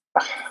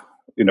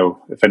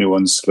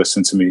anyone's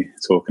listened to me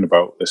talking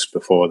about this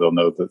before, they'll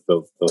know that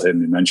they'll hear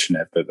me mention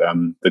it. But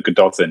the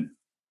Gododdin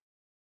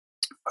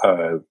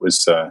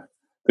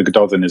the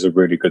Gododdin is a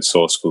really good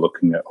source for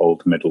looking at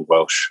Old Middle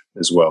Welsh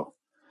as well,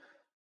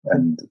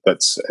 and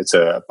it's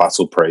a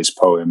battle praise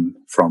poem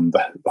from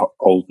the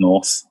Old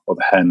North, or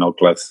the Hen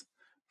Ogledd,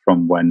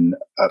 from when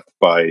up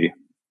by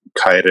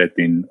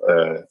Caeredin,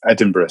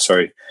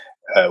 Edinburgh.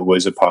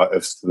 Was a part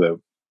of the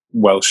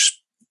Welsh.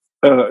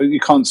 You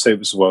can't say it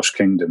was the Welsh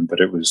kingdom, but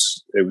it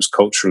was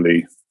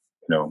culturally,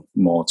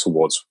 more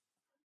towards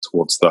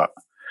that.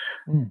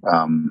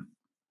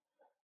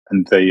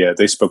 And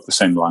they spoke the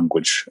same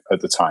language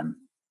at the time,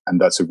 and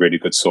that's a really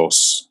good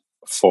source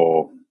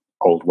for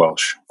Old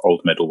Welsh,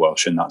 Old Middle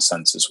Welsh in that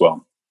sense as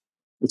well.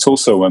 It's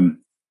also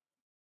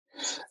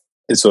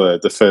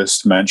the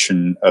first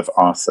mention of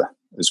Arthur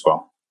as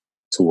well.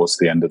 towards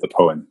the end of the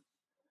poem.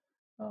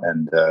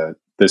 And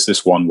there's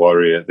this one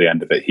warrior at the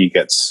end of it. He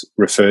gets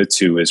referred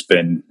to as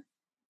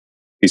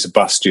he's a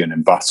bastion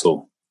in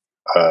battle,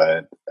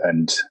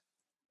 and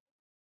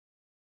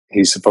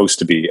he's supposed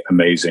to be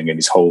amazing, and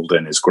he's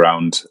holding his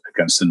ground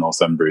against the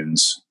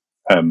Northumbrians,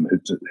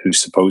 who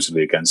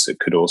supposedly against it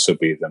could also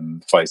be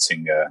them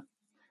fighting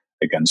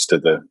against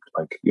another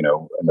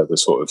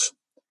sort of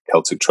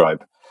Celtic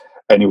tribe.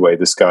 Anyway,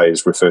 this guy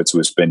is referred to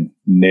as being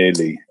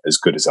nearly as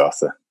good as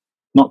Arthur.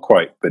 Not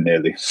quite, but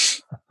nearly.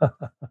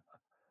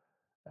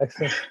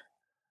 Excellent.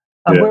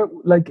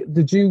 And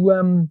did you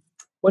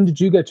when did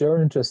you get your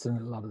interest in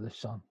a lot of this,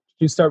 Sean?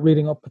 Did you start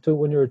reading up to it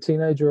when you were a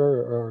teenager,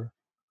 or?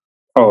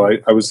 Oh,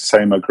 I was the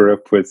same. I grew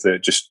up with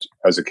just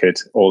as a kid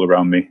all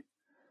around me.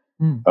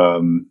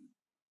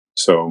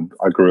 So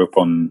I grew up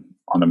on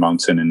a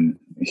mountain in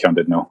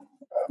Llandudno,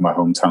 my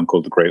hometown,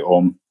 called the Great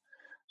Orme.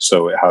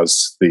 So it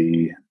has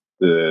the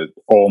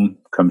Orme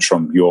comes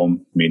from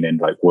Yorm, meaning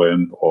like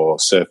worm or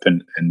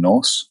serpent in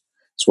Norse.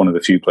 It's one of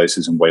the few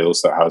places in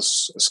Wales that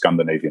has a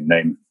Scandinavian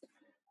name,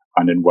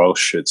 and in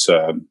Welsh it's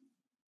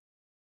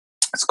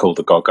called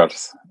the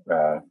Gogarth,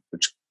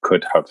 which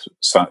could have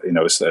sort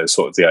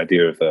of the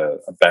idea of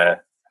a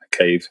bear, a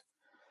cave.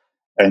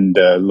 And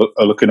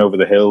looking over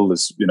the hill,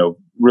 there's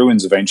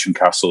ruins of ancient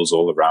castles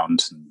all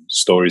around, and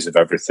stories of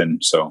everything.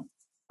 So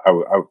I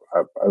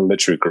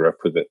literally grew up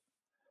with it.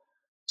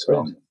 So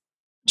right.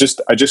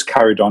 I just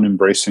carried on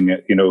embracing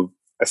it.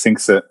 I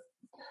think that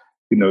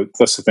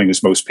that's the thing,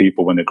 is most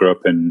people when they grow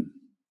up in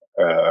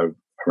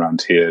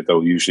around here,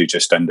 they'll usually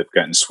just end up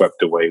getting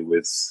swept away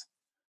with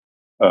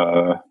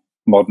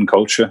modern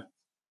culture,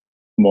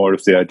 more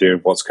of the idea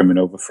of what's coming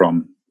over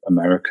from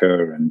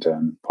America and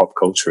pop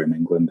culture in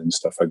England and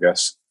stuff, I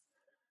guess.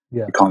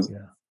 Yeah.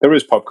 There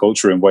is pop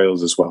culture in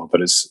Wales as well,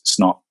 but it's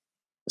not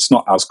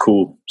as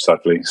cool,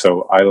 sadly.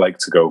 So I like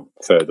to go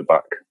further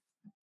back.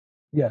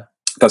 Yeah.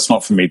 That's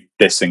not for me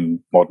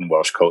dissing modern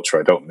Welsh culture.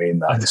 I don't mean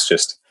that. It's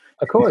just,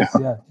 of course,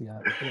 yeah.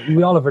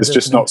 We all have. It's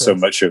just not so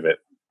much of it.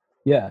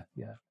 Yeah,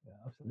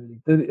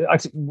 absolutely.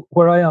 Actually,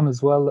 where I am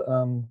as well,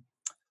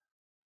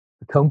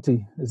 the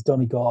county is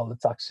Donegal.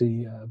 It's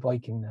actually a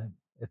Viking name.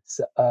 It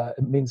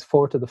means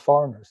fort of the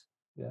foreigners.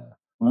 Yeah.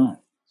 Wow.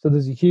 So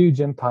there's a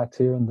huge impact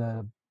here in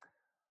the.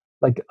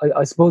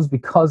 I suppose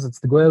because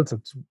it's the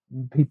Gaeltacht,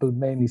 people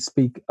mainly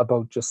speak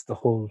about just the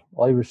whole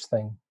Irish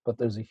thing, but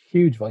there's a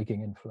huge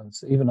Viking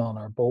influence, even on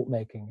our boat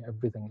making,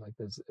 everything like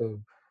this.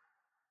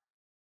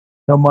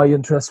 Now, my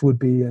interest would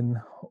be in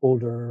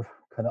older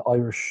kind of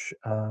Irish.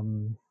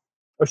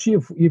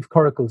 You've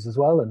coracles as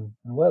well in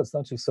Wales,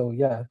 don't you? So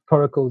yeah,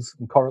 coracles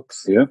and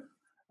coracks. Yeah.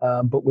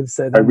 But we'll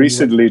say. I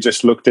recently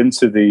just looked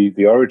into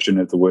the origin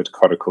of the word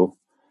coracle,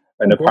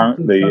 and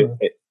apparently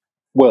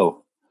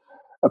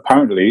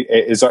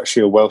it is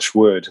actually a Welsh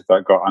word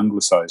that got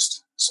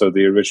anglicised. So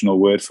the original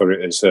word for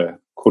it is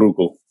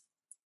corugl.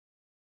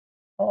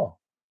 Oh,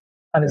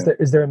 and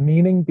is there a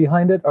meaning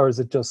behind it, or is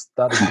it just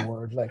that is the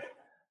word?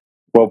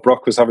 Well,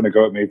 Brock was having a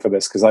go at me for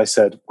this because I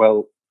said,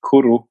 well,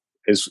 cwrw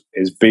is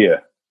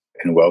beer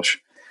in Welsh.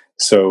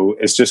 So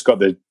it's just got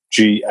the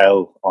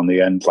GL on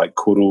the end, like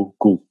cwrw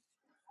gwl.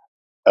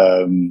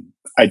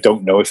 I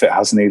don't know if it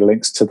has any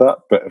links to that,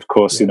 but of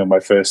course, my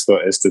first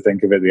thought is to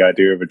think of it, the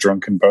idea of a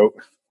drunken boat.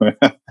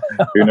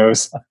 Who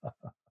knows?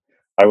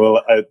 I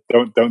will.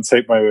 Don't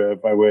take my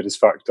word as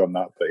fact on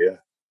that, but yeah.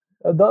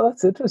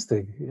 That's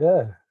interesting.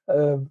 Yeah,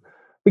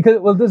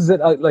 because this is it.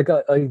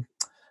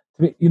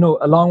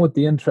 Along with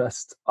the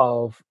interest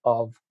of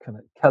kind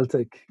of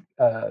Celtic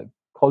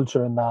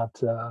culture and that,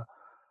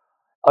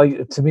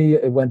 to me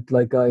it went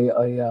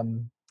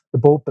the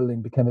boat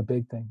building became a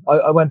big thing.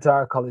 I went to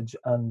art college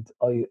and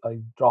I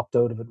dropped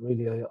out of it.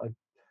 Really, it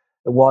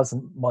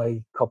wasn't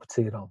my cup of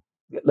tea at all.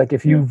 Like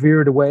if you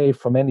veered away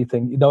from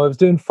anything, I was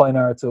doing fine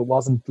art, so it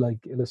wasn't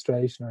like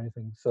illustration or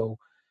anything. So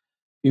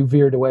you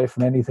veered away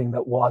from anything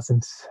that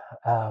wasn't.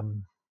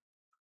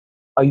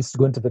 I used to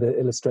go into a bit of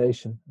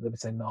illustration. They would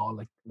say, "No,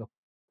 look,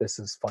 this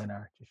is fine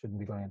art. You shouldn't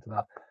be going into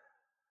that."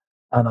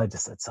 And I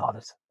just said, "Sod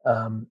it."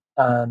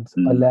 I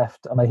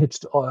left, and I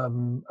hitched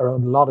around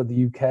a lot of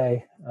the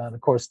UK, and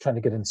of course, trying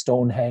to get in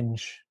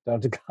Stonehenge,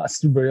 down to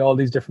Glastonbury, all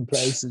these different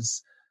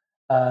places.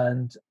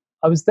 And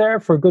I was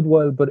there for a good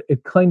while, but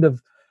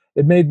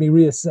it made me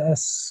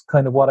reassess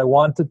kind of what I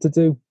wanted to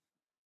do.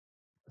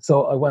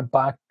 So I went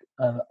back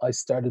and I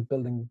started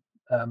building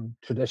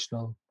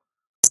traditional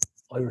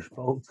Irish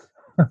boats.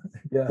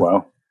 Yeah.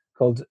 Wow.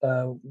 Called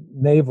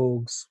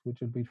navogs, which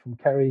would be from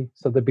Kerry.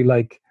 So they'd be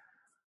like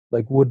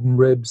wooden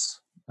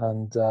ribs,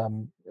 and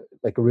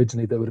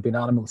originally they would have been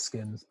animal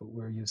skins, but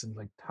we're using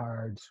like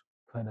tarred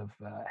kind of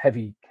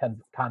heavy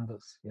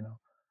canvas,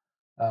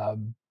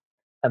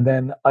 and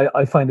then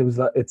I find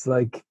it's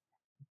like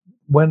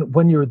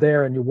when you're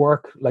there and you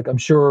work, like I'm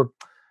sure,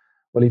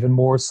 well, even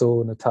more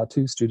so in a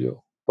tattoo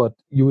studio, but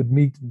you would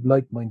meet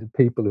like-minded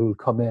people who will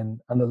come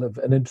in and they'll have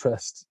an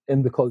interest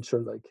in the culture.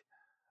 Like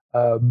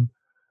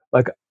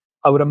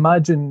I would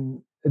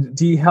imagine,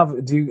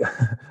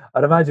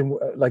 I'd imagine,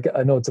 like,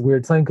 I know it's a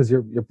weird thing because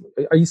are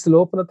you still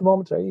open at the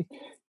moment? Are you?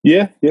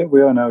 Yeah,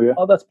 we are now. Yeah.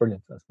 Oh, that's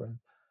brilliant. That's brilliant.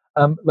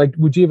 Like,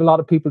 would you have a lot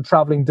of people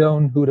traveling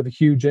down who would have a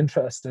huge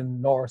interest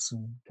in Norse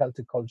and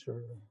Celtic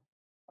culture?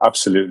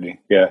 Absolutely,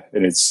 yeah,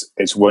 and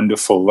it's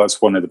wonderful.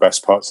 That's one of the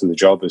best parts of the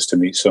job, is to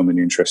meet so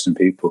many interesting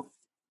people.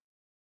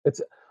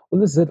 It's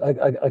well, this is it.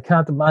 I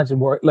can't imagine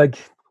where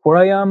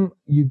I am.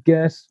 You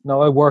get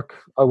now. I work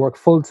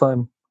full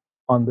time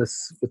on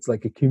this. It's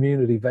like a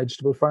community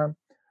vegetable farm,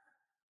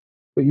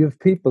 but you have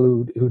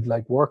people who'd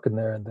like working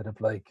there and that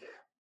have like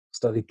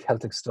studied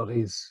Celtic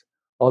studies,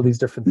 all these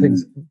different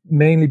things,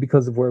 mainly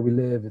because of where we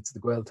live. It's the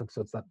Gaeltacht,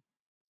 so it's that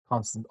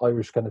constant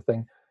Irish kind of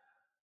thing.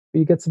 But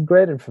you get some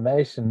great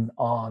information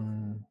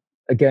on,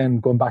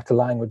 again, going back to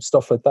language,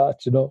 stuff like that.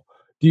 Do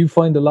you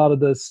find a lot of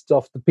the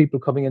stuff, the people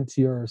coming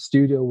into your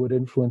studio, would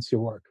influence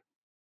your work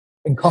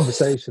in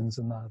conversations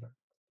and that?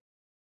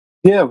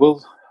 Yeah,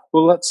 well,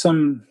 that's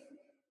one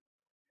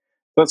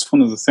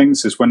of the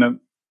things, is when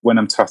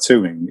I'm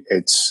tattooing,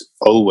 it's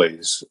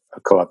always a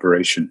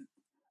collaboration,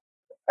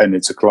 and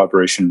it's a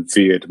collaboration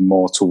veered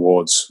more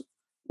towards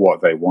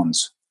what they want.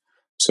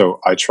 So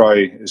I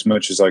try as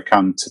much as I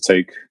can to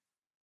take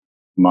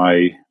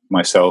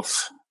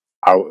myself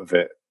out of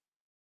it,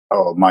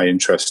 or my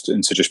interest,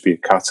 and to just be a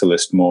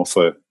catalyst more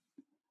for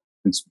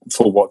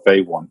what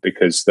they want,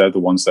 because they're the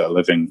ones that are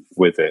living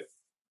with it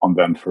on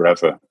them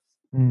forever.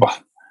 Well,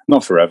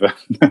 not forever,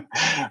 but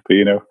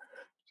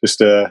just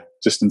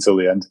until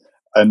the end.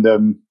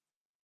 And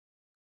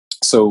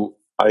so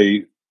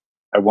I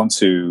want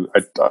to.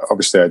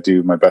 Obviously, I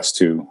do my best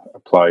to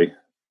apply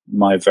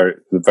the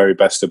very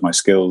best of my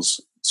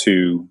skills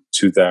to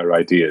their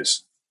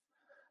ideas.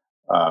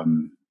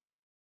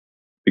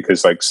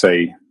 Because, like,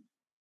 say,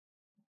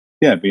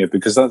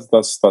 because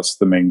that's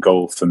the main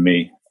goal for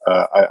me.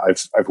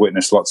 I've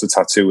witnessed lots of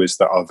tattooers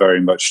that are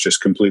very much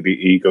just completely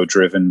ego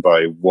driven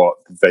by what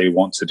they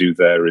want to do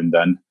there and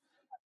then,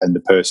 and the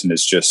person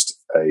is just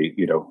a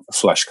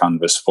flesh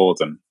canvas for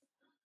them.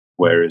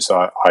 Whereas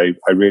I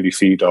really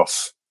feed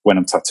off, when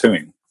I'm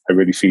tattooing, I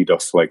really feed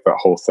off like that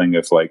whole thing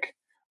of like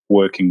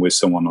working with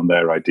someone on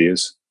their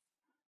ideas,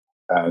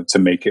 to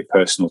make it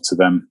personal to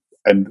them,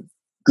 and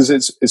because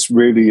it's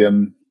really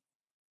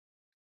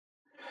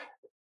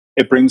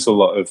it brings a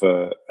lot of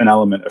an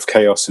element of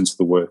chaos into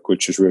the work,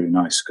 which is really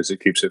nice because it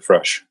keeps it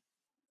fresh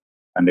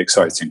and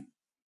exciting.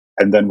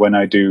 And then when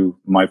I do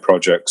my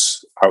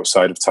projects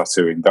outside of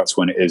tattooing, that's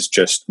when it is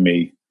just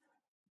me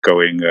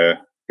going,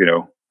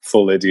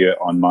 full idiot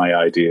on my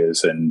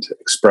ideas and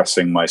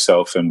expressing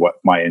myself and what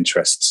my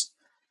interests.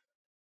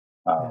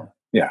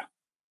 Yeah.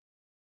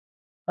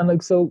 And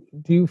like, so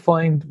do you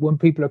find when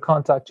people are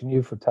contacting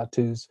you for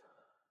tattoos,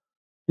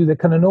 do they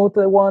kind of know what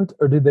they want,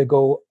 or do they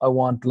go, I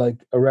want like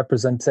a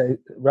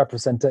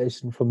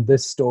representation from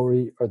this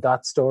story or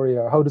that story,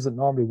 or how does it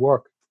normally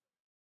work?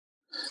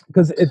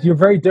 Because you're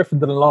very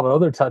different than a lot of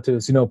other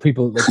tattoos.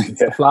 People like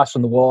it's the flash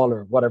on the wall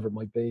or whatever it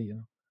might be.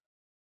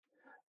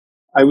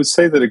 I would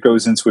say that it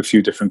goes into a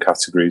few different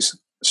categories.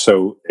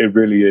 So it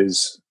really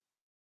is.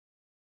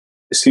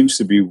 It seems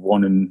to be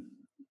one in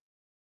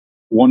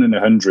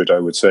 100. I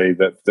would say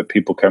that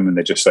people come and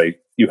they just say,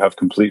 you have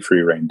complete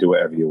free reign, do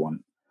whatever you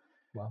want.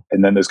 Wow.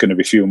 And then there's going to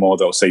be a few more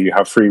that'll say you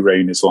have free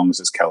reign as long as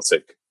it's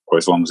Celtic or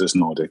as long as it's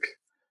Nordic.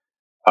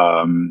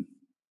 And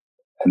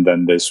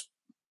then there's,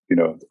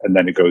 and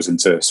then it goes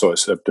into sort of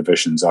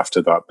subdivisions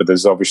after that. But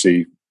there's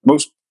obviously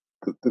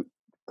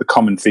the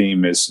common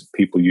theme is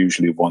people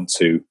usually want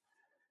to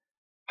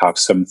have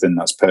something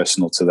that's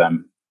personal to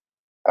them,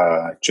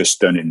 just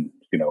done in,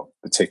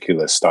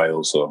 particular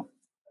styles or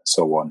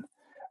so on.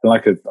 And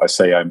like I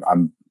say, I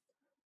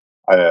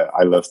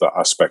love that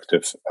aspect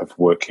of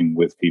working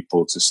with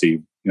people to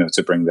see,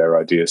 to bring their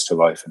ideas to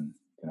life,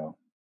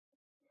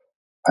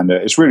 and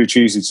it's really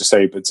cheesy to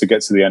say, but to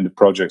get to the end of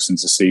projects and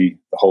to see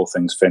the whole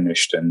thing's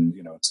finished, and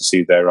to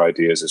see their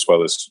ideas as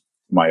well as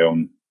my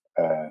own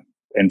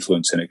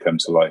influence in it come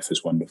to life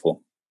is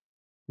wonderful.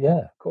 Yeah,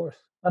 of course.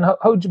 And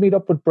how did you meet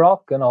up with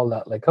Brock and all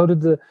that? Like, how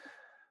did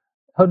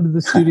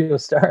the studio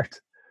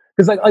start?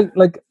 Because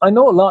I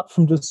know a lot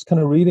from just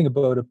kind of reading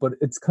about it, but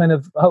it's kind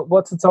of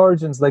what's its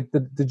origins? Like,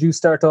 did you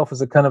start off as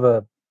a kind of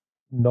a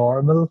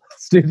normal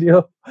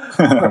studio?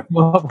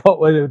 what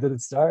way did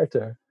it start?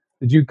 Or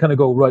did you kind of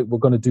go, right, we're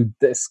going to do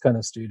this kind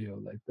of studio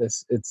like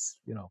this? It's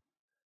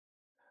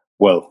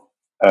Well,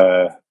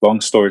 long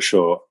story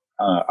short,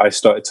 I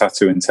started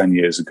tattooing 10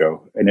 years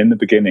ago, and in the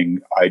beginning,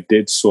 I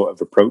did sort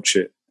of approach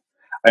it.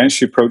 I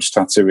actually approached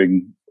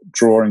tattooing,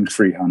 drawing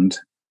freehand,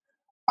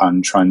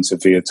 and trying to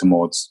veer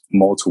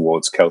more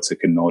towards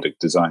Celtic and Nordic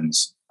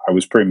designs. I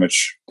was pretty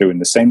much doing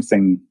the same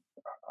thing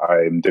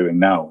I'm doing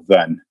now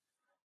then,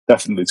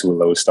 definitely to a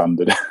lower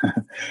standard.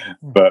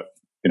 But,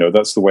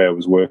 that's the way I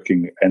was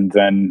working. And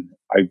then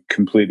I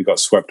completely got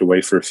swept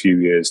away for a few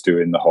years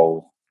doing the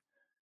whole,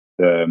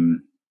 the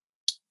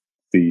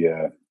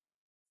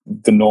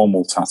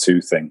normal tattoo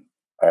thing.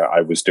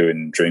 I was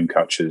doing dream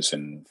catchers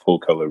and full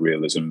color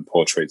realism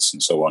portraits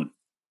and so on.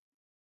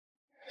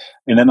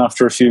 And then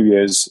after a few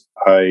years,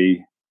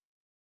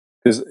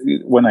 because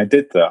when I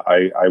did that,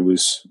 I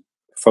was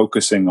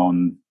focusing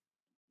on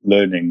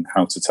learning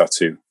how to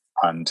tattoo,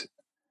 and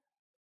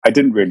I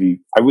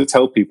would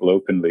tell people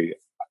openly,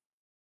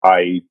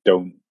 I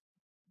don't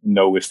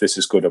know if this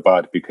is good or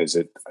bad because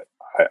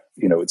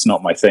it's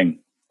not my thing.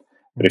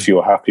 But if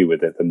you're happy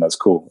with it, then that's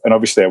cool. And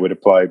obviously I would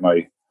apply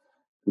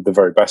the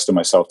very best of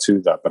myself to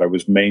that, but I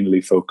was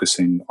mainly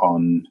focusing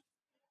on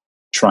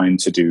trying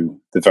to do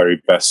the very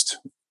best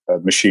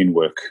machine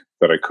work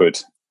that I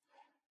could.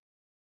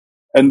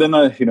 And then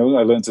I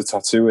learned to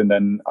tattoo, and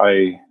then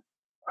I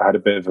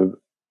had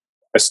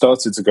I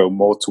started to go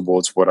more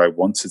towards what I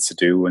wanted to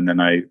do. And then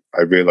I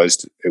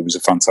realized it was a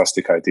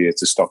fantastic idea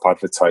to stop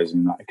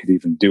advertising that I could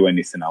even do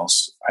anything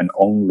else and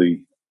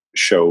only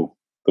show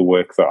the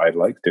work that I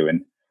like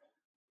doing.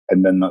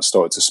 And then that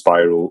started to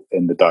spiral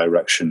in the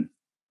direction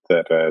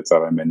that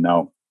I'm in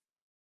now.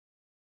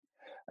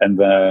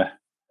 And I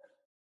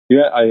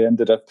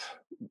ended up,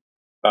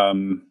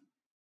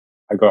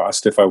 I got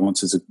asked if I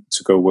wanted to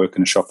go work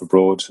in a shop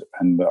abroad,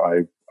 and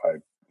I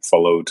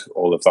followed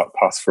all of that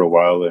path for a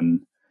while,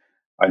 and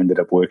I ended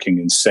up working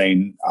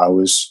insane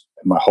hours.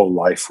 My whole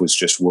life was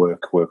just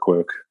work, work,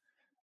 work.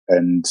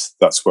 And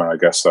that's where I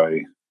guess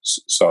I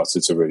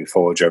started to really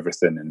forge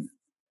everything. And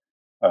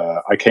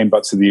I came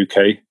back to the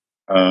UK,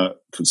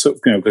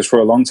 because for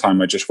a long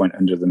time I just went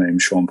under the name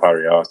Sean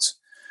Parry Art.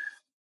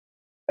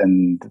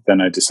 And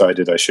then I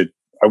decided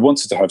I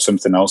wanted to have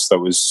something else that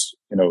was,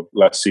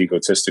 less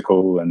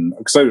egotistical. And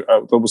because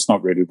that was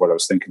not really what I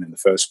was thinking in the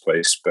first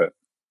place, but,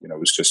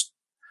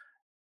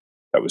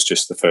 that was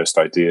just the first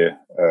idea,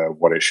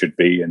 what it should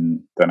be.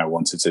 And then I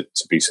wanted it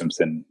to be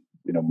something,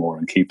 more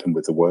in keeping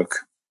with the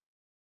work.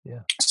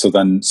 Yeah. So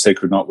then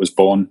Sacred Knot was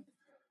born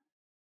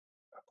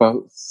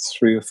about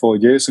 3 or 4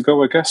 years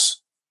ago, I guess.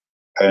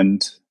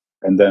 And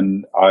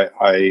then I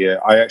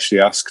actually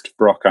asked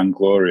Brock and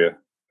Gloria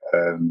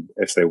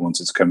if they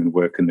wanted to come and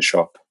work in the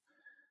shop,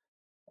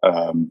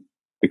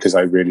 because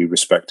I really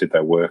respected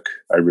their work.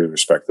 I really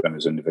respect them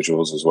as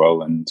individuals as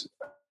well. And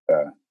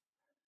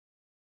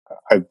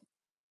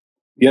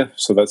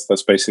so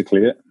that's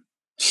basically it.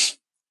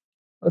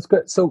 That's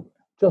great. So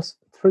just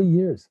 3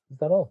 years, is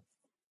that all?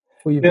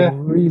 Well, you've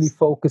been really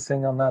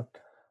focusing on that.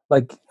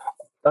 Like,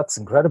 that's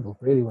incredible,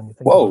 really, when you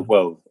think about it.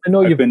 Well, I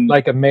know you've been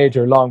like a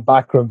major long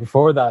background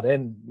before that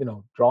in,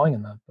 drawing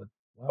and that, but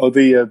wow. Oh,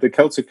 the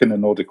Celtic and the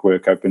Nordic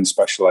work I've been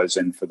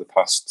specialising for the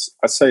past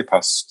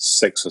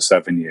 6 or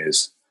 7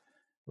 years.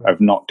 Right.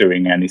 I'm not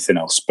doing anything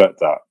else but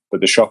that. But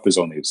the shop has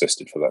only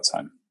existed for that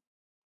time.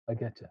 I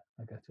get you.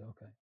 Okay.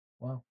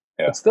 Wow.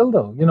 Yeah. But still,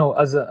 though,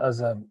 as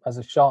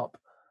a shop,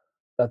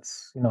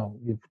 that's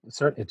you've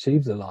certainly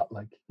achieved a lot.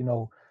 Like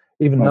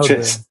even now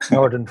the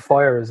Northern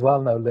Fire as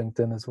well, now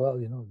LinkedIn as well.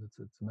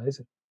 It's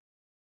amazing.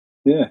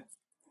 Yeah.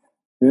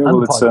 And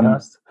well, the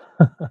podcast.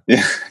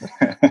 Yeah.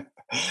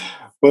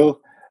 Well,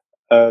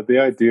 the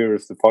idea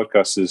of the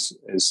podcast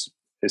is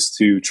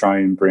to try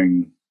and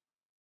bring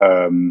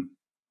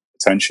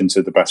attention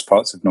to the best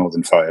parts of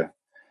Northern Fire.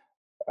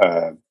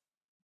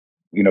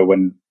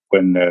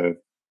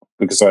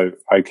 Because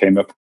I came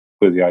up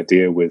with the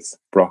idea with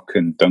Brock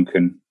and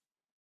Duncan,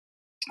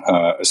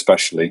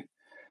 especially,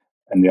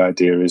 and the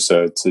idea is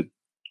to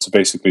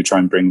basically try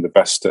and bring the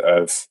best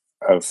to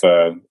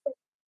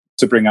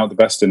bring out the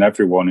best in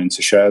everyone and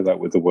to share that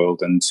with the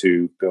world and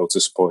to be able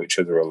to support each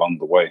other along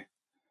the way.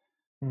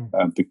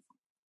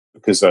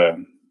 Because I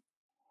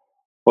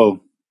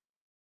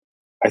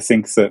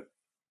think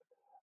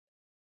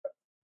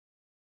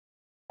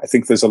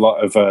there's a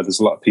lot of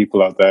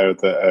people out there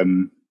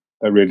that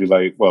are really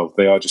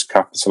they are just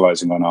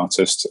capitalizing on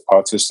artists.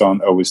 Artists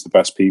aren't always the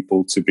best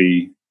people to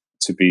be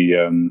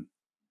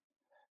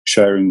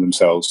sharing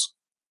themselves.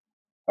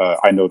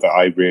 I know that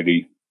I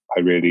really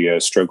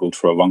struggled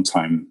for a long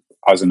time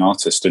as an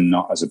artist and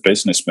not as a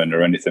businessman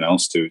or anything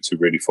else to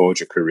really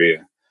forge a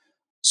career.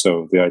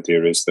 So the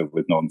idea is that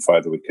with Northern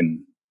Fire that we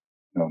can,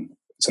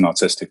 it's an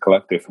artistic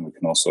collective, and we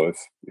can also,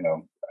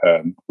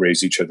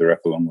 raise each other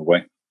up along the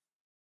way.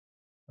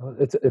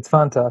 It's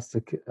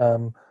fantastic.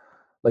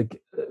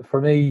 Like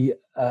for me,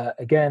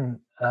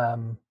 again,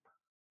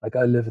 like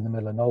I live in the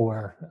middle of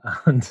nowhere,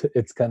 and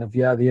it's kind of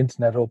the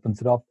internet opens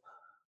it up,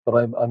 but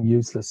I'm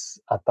useless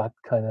at that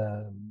kind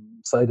of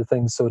side of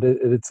things. So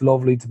it's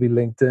lovely to be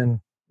linked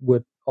in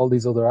with all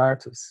these other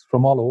artists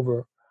from all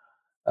over.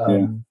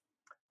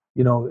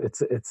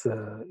 It's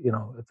a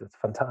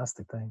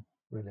fantastic thing,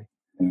 really.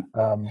 Yeah.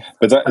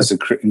 But that is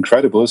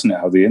incredible, isn't it?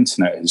 How the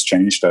internet has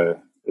changed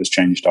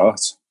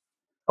art.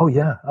 Oh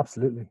yeah,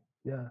 absolutely.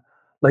 Yeah,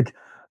 like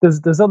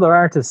there's other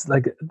artists,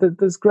 like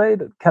there's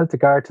great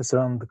Celtic artists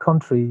around the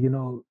country,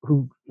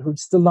 who're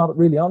still not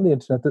really on the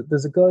internet.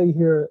 There's a guy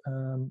here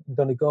in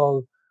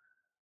Donegal,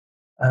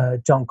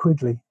 John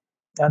Quigley,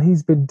 and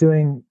he's been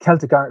doing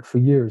Celtic art for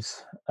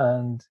years.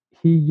 And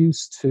he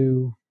used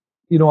to,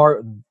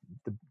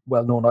 the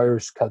well-known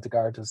Irish Celtic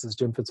artist is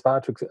Jim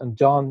Fitzpatrick, and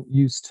John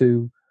used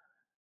to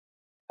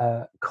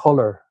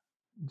colour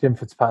Jim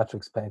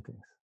Fitzpatrick's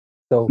paintings.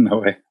 So no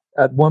way.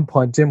 At one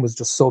point, Jim was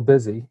just so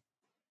busy.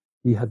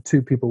 He had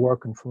two people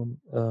working for him.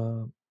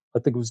 I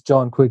think it was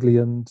John Quigley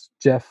and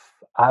Jeff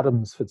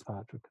Adams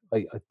Fitzpatrick,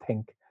 I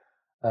think.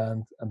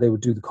 and they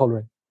would do the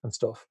coloring and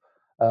stuff,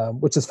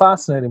 which is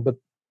fascinating. But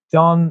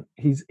John,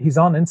 he's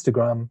on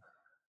Instagram.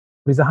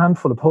 He's a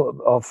handful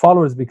of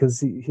followers because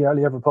he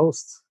hardly ever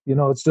posts.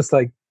 It's just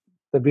like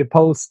there'd be a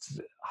post.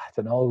 I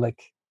don't know,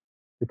 like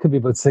it could be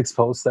about 6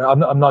 posts there.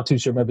 I'm not too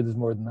sure. Maybe there's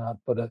more than that,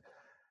 but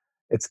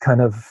it's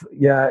kind of,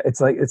 yeah. It's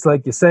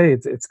like you say.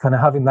 It's kind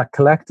of having that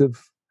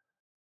collective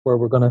where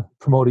we're going to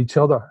promote each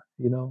other.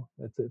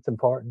 It's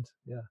important.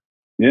 Yeah.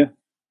 Yeah.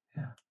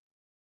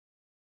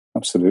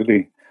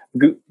 Absolutely.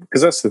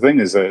 Because that's the thing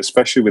is that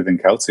especially within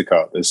Celtic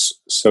art, there's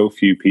so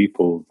few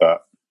people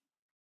that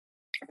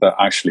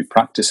actually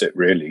practice it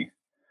really,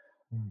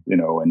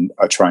 and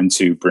are trying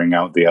to bring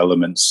out the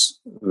elements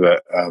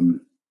that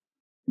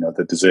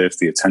that deserve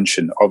the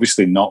attention.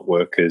 Obviously, not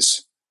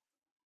workers.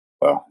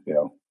 Well,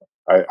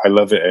 I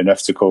love it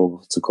enough to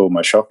call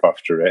my shop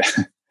after it.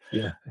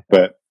 Yeah.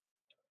 But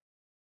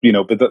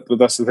but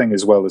that's the thing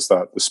as well, is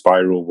that the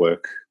spiral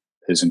work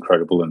is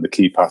incredible and the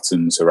key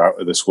patterns are out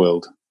of this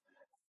world,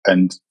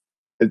 and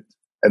the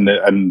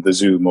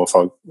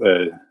zoomorph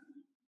the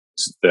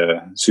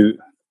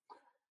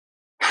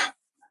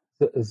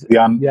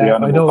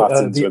animal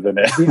patterns within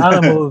it. The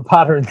animal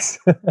patterns.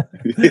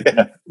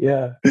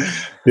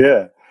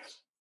 Yeah.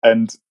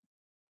 And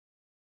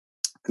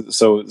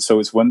so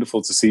it's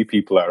wonderful to see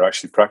people that are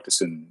actually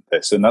practicing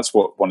this. And that's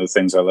one of the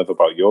things I love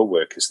about your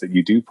work, is that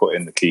you do put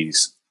in the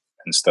keys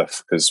and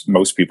stuff, because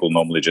most people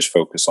normally just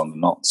focus on the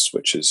knots,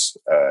 which is,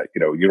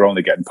 you're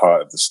only getting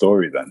part of the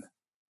story then.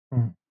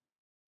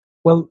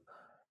 Well,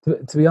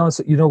 to be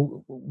honest,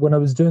 when I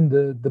was doing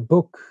the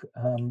book,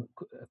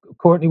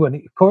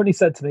 Courtney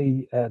said to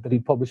me that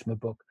he'd published my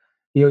book.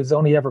 He has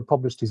only ever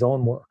published his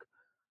own work.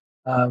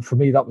 For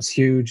me, that was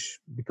huge,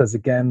 because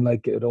again,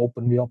 like, it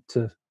opened me up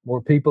to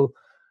more people.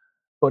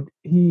 But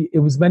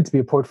it was meant to be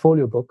a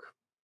portfolio book,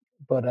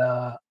 but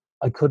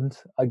I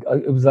couldn't.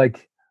 It was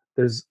like,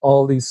 there's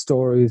all these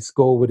stories,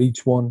 go with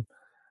each one.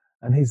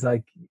 And he's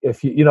like, if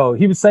he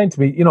was saying to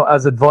me,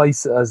 as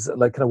advice, as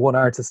like kind of one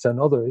artist to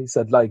another, he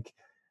said, like,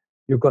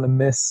 you're going to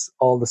miss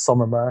all the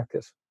summer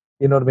market.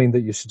 You know what I mean?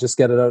 That you should just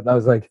get it out. And I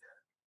was like,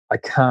 I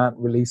can't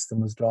release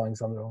them as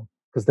drawings on their own,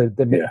 because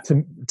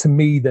to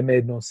me, they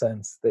made no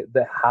sense.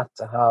 They had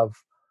to have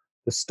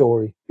the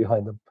story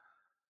behind them.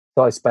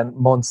 So I spent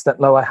months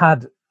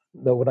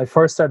when I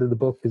first started the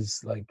book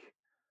is like,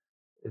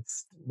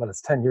 it's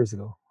 10 years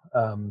ago.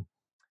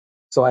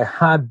 So I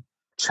had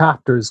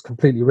chapters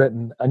completely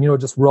written and,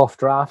 just rough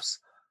drafts,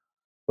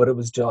 but it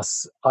was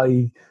just,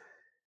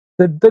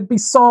 there'd be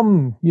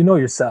some,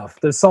 yourself,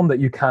 there's some that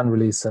you can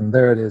release and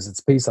there it is, it's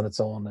a piece on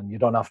its own and you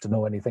don't have to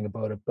know anything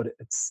about it, but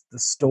it's the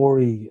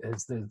story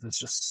there's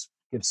just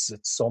gives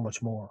it so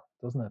much more,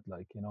 doesn't it?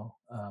 Like,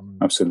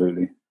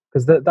 Absolutely.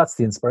 Because that's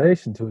the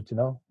inspiration to it,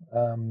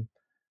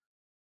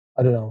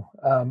 I don't know.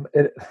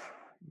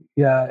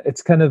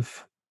 It's kind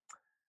of,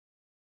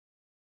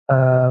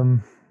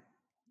 trying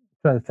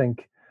to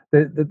think.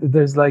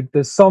 There's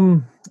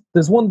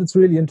one that's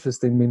really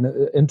interested me in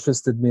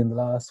the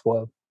last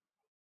while,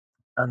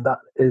 and that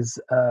is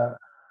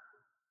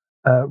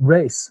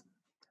race.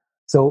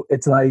 So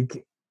it's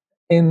like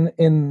in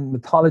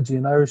mythology,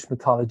 in Irish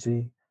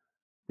mythology,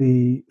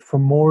 the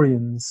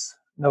Fomorians.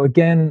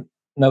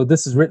 Now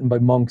this is written by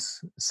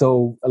monks,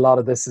 so a lot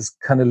of this is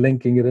kind of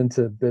linking it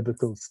into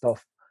biblical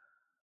stuff.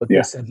 But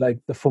they said, like,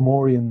 the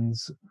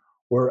Fomorians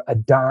were a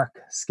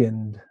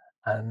dark-skinned,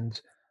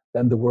 and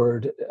then the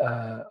word,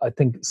 I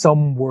think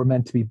some were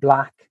meant to be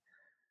black.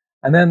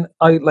 And then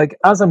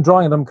as I'm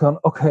drawing it, I'm going,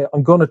 okay,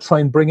 I'm going to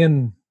try and bring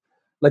in,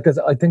 like, as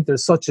I think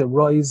there's such a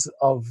rise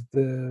of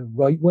the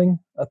right wing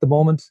at the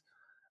moment.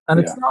 And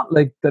it's not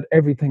like that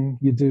everything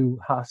you do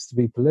has to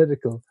be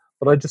political,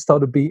 but I just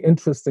thought it'd be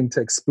interesting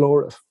to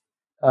explore it.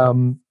 But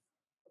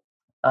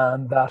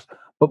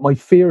my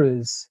fear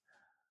is,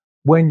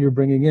 when you're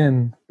bringing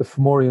in the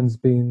Fomorians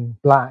being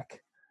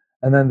black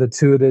and then the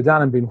Tuatha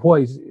Danann being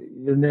white,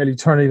 you're nearly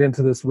turning it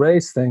into this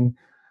race thing.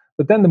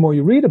 But then the more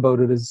you read about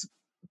it, is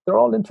they're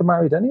all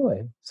intermarried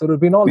anyway. So there'd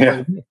been all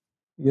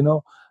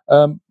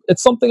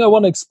it's something I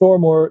want to explore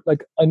more.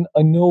 Like,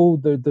 I know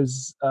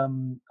there's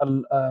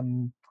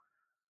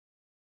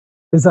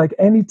like,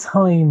 any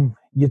time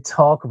you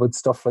talk about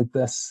stuff like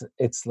this,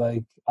 it's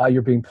like,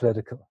 you're being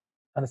political.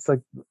 And it's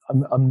like,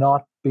 I'm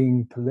not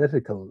being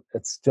political.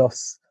 It's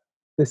just,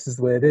 this is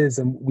the way it is.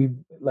 And we,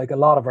 like, a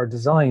lot of our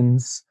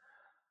designs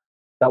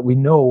that we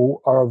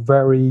know are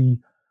very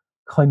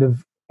kind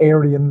of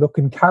Aryan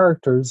looking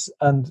characters.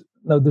 And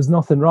no, there's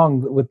nothing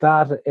wrong with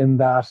that, in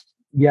that,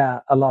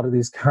 a lot of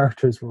these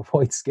characters were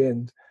white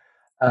skinned.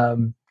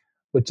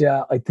 But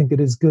I think it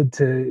is good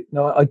to,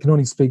 I can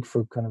only speak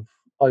for kind of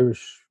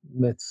Irish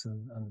myths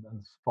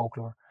and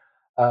folklore.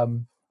 But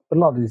a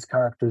lot of these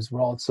characters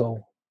were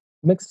also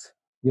mixed,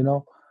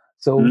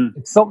 So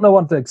it's something I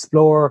want to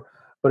explore,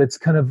 but it's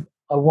kind of,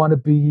 I want to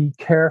be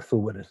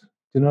careful with it.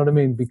 Do you know what I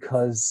mean?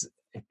 Because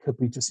it could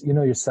be just,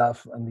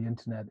 yourself and the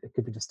internet, it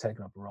could be just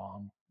taken up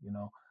wrong,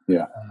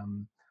 Yeah.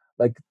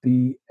 Like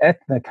the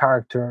Etna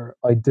character,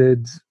 I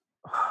did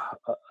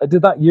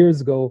that years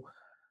ago,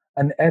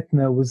 and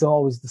Etna was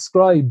always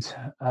described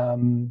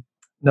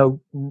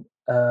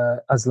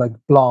as like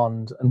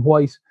blonde and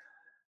white.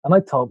 And I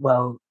thought,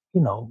 well,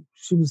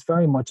 she was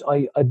very much,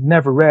 I'd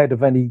never read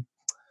of any,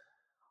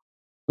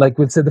 like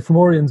we'd say the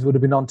Fomorians would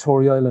have been on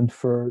Tory Island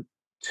for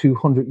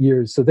 200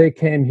 years. So they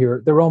came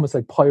here, they were almost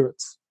like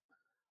pirates.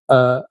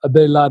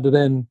 They landed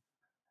in,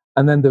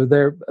 and then they were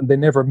there, and they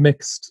never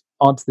mixed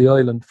onto the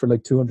island for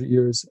like 200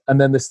 years. And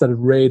then they started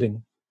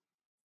raiding.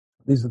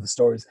 These are the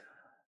stories.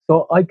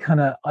 So I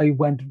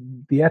went,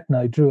 the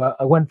Etna I drew,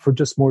 I went for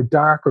just more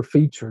darker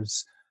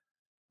features,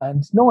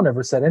 and no one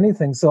ever said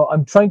anything. So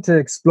I'm trying to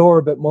explore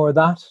a bit more of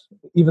that,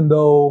 even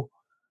though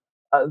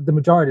the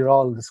majority are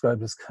all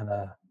described as kind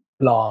of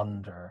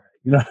blonde, or,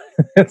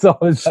 it's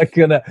always like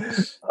kind of,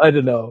 I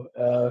don't know.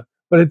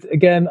 But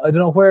again, I don't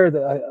know where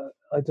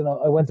I don't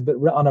know. I went a bit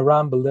on a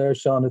ramble there,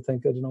 Sean. I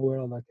think I don't know where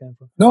all that came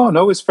from.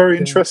 No, it's very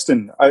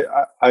interesting.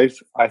 I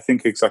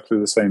think exactly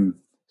the same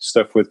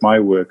stuff with my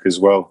work as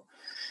well.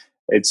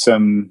 It's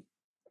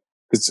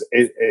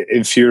it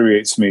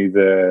infuriates me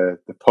the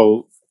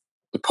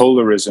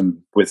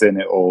polarism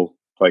within it all.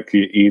 Like,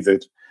 you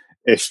either,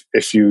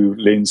 if you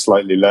lean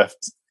slightly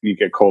left, you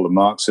get called a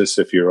Marxist.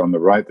 If you're on the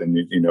right, then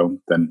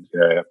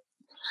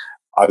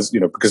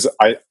because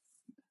I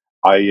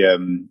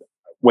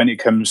when it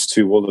comes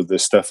to all of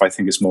this stuff, I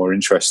think it's more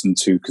interesting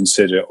to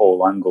consider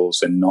all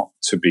angles and not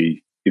to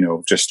be,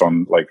 just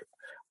on like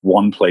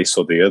one place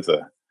or the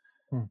other,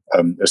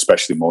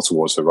 especially more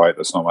towards the right.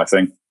 That's not my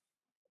thing.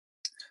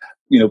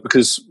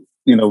 Because,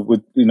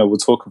 we'll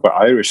talk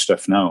about Irish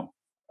stuff now.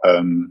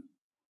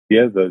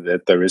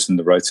 There is in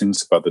the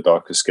writings about the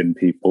darker skinned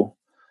people,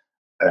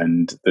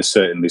 and there's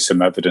certainly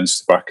some evidence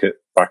to back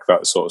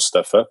that sort of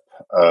stuff up,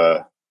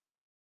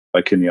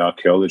 like in the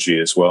archaeology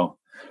as well.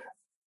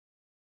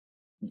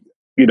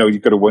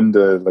 You've got to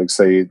wonder, like,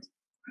 say, in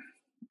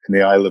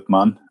the Isle of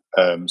Man,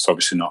 it's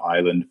obviously not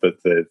Ireland, but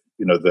the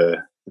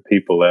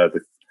people there,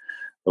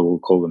 we'll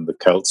call them the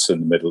Celts in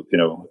the middle,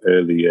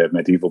 early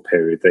medieval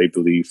period, they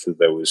believed that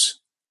there was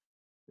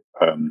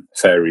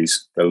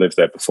fairies that lived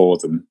there before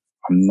them.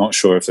 I'm not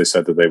sure if they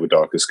said that they were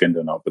darker skinned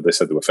or not, but they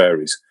said they were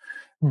fairies.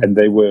 And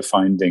they were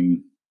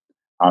finding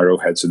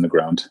arrowheads in the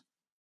ground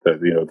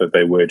that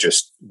they were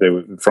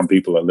from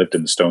people that lived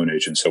in the Stone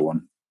Age and so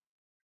on.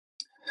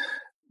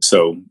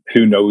 So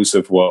who knows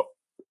of what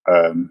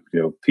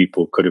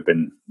people could have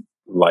been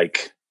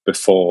like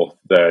before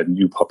the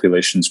new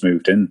populations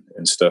moved in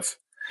and stuff.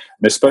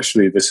 And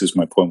especially, this is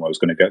my point what I was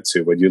going to get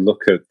to, when you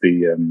look at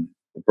the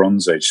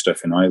Bronze Age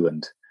stuff in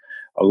Ireland,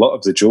 a lot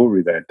of the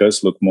jewelry there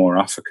does look more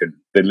African.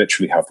 They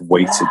literally have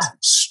weighted,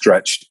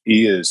 stretched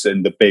ears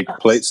and the big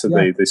plates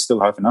that they still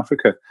have in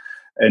Africa,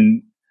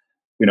 and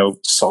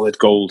solid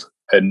gold.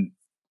 And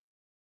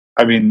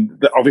I mean,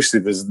 obviously,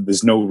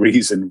 there's no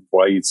reason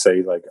why you'd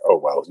say like, oh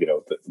well,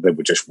 they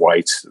were just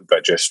white,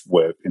 that just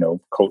were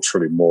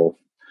culturally more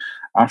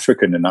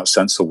African in that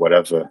sense or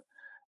whatever.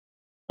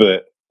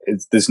 But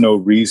there's no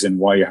reason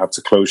why you have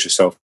to close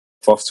yourself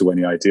off to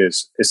any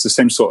ideas. It's the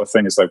same sort of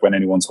thing as like when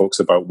anyone talks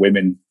about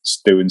women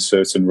doing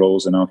certain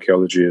roles in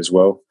archaeology as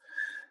well.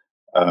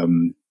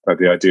 Like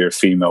the idea of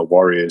female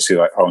warriors, you're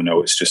like, oh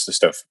no, it's just the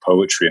stuff of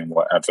poetry and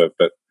whatever.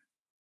 But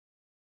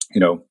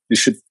you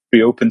should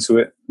be open to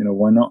it.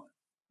 Why not?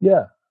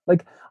 Yeah,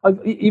 like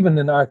even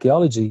in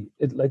archaeology,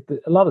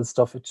 a lot of the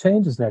stuff, it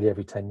changes nearly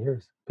every 10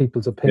 years.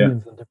 People's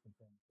opinions on different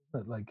things,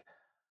 isn't it? Like,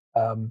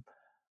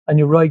 and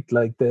you're right.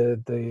 Like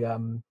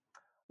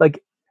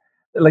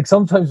like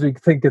sometimes we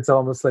think it's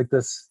almost like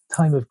this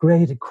time of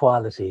great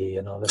equality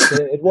and all this.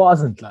 It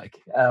wasn't like,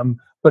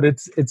 but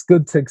it's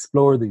good to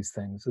explore these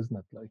things, isn't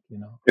it? Like,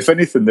 if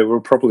anything, they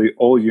were probably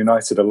all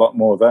united a lot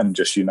more than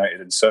just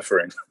united in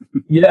suffering.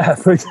 Yeah,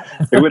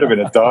 it would have been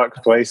a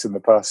dark place in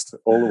the past,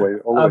 all the way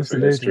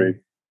through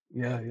history.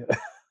 Yeah.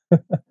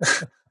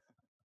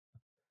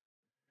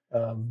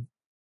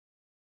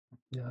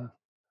 Yeah.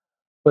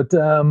 But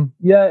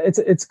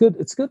it's good.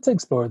 It's good to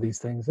explore these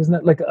things, isn't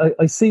it? Like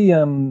I see.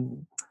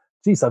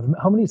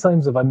 How many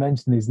times have I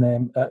mentioned his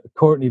name?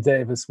 Courtney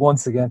Davis,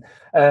 once again.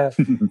 Well,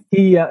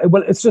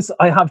 it's just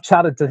I have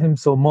chatted to him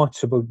so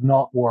much about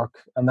knot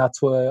work, and that's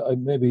why I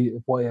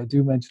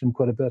do mention him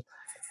quite a bit.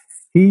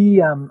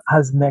 He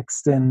has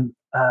mixed in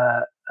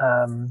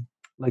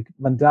like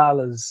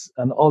mandalas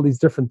and all these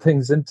different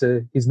things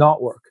into his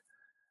knot work,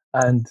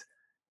 and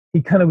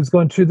he kind of was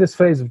going through this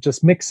phase of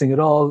just mixing it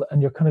all,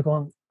 and you're kind of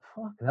going,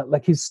 fuck that.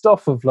 Like his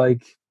stuff of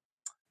like.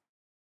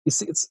 You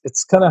see,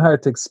 it's kind of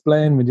hard to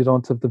explain when you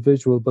don't have the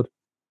visual, but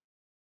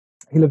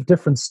he'll have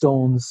different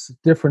stones,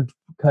 different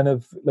kind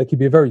of, like he'd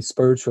be a very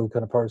spiritual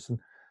kind of person,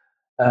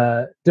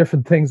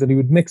 different things, and he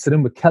would mix it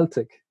in with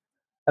Celtic,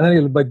 and then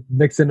he'll like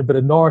mix in a bit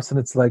of Norse, and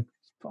it's like,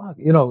 fuck,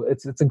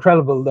 it's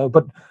incredible though.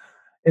 But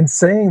in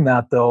saying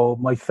that though,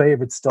 my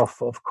favorite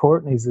stuff of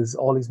Courtney's is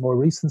all his more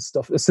recent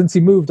stuff, since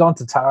he moved on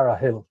to Tara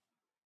Hill.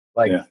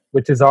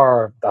 Which is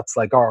that's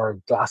like our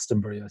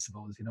Glastonbury, I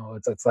suppose.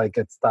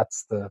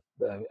 That's the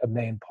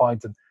main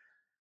point. And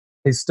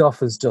his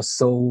stuff is just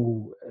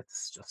so,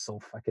 it's just so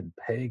fucking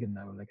pagan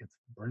now. Like, it's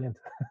brilliant.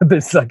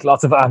 There's like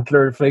lots of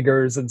antler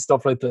figures and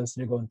stuff like this,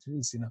 and you're going,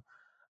 geez,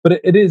 But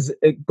it is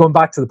going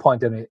back to the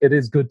point. Anyway, it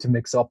is good to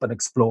mix up and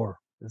explore,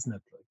 isn't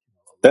it?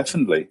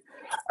 Definitely.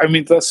 I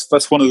mean,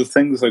 that's one of the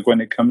things. Like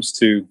when it comes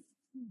to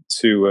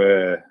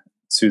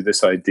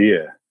this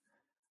idea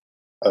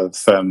of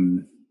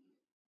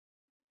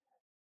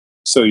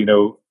so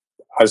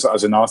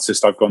as an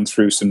artist, I've gone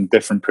through some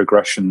different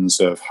progressions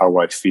of how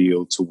I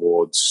feel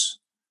towards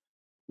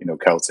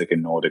Celtic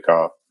and Nordic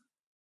art.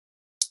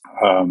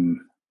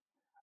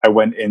 I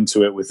went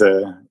into it with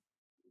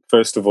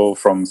first of all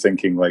from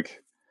thinking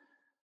like,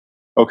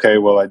 okay,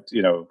 well, I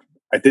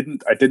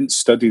didn't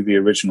study the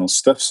original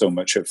stuff so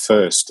much at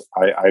first.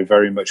 I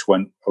very much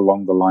went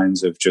along the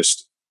lines of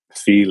just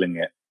feeling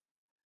it,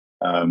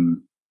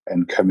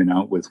 and coming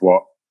out with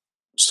what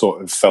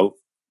sort of felt,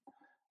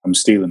 I'm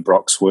stealing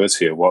Brock's words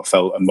here, what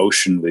felt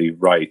emotionally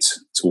right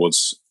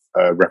towards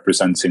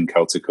representing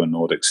Celtic or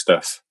Nordic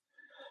stuff.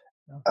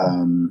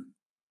 Okay.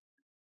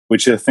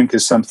 Which I think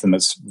is something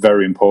that's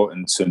very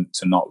important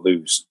to not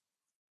lose.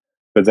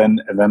 But then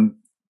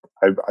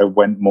I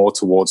went more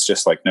towards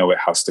just like, no, it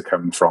has to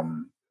come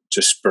from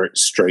just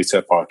straight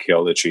up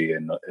archaeology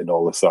and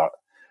all of that.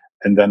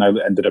 And then I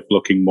ended up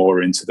looking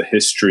more into the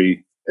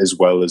history as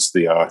well as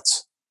the art.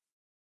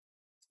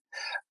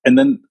 And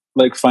then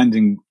like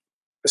finding,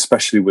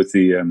 especially with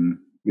the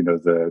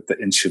the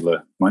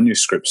insular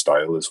manuscript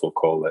style, as we'll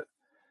call it,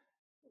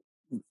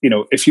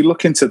 if you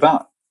look into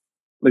that,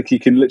 like you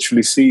can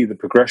literally see the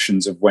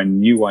progressions of when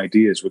new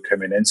ideas were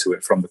coming into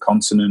it from the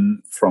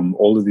continent, from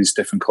all of these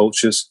different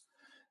cultures.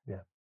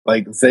 Yeah.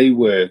 Like they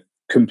were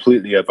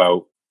completely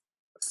about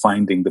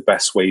finding the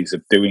best ways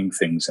of doing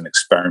things and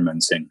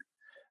experimenting.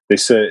 They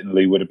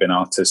certainly would have been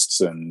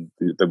artists, and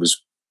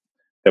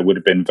there would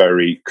have been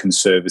very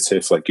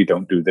conservative, like you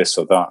don't do this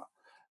or that.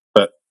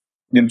 But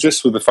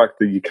just with the fact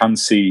that you can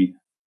see,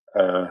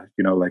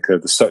 like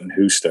the Sutton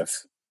Hoo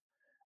stuff,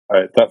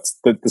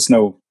 there's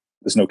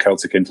no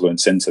Celtic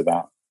influence into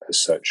that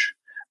as such.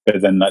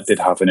 But then that did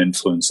have an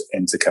influence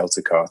into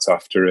Celtic art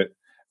after it.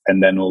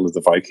 And then all of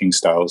the Viking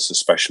styles,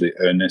 especially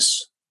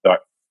Ernest, that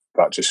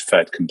just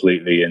fed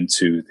completely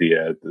into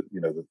the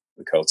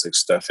Celtic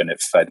stuff, and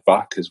it fed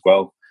back as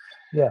well.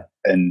 Yeah.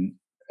 And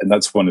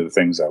that's one of the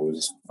things I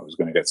was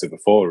going to get to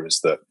before,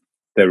 is that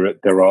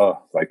there are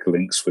like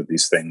links with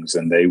these things,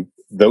 and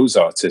those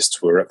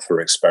artists were up for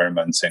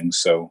experimenting.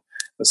 So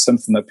that's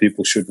something that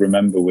people should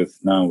remember with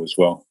now as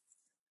well.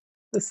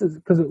 This is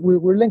because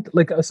we're linked.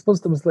 Like, I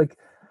suppose there was like,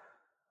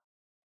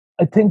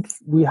 I think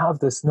we have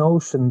this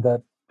notion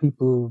that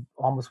people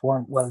almost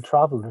weren't well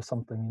traveled or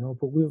something,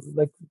 but we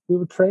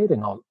were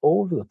trading all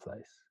over the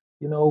place,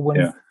 when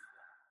yeah.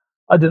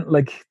 I didn't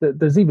like,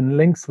 there's even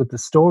links with the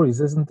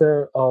stories, isn't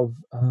there, of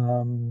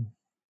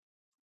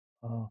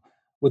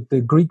with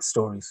the Greek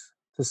stories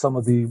to some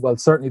of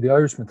certainly the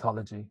Irish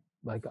mythology.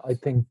 Like, I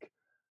think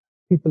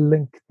people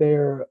link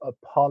their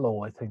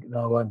Apollo, I think.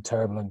 No, I'm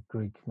terrible in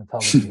Greek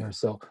mythology here.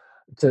 So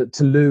to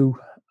Lou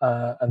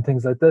and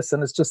things like this.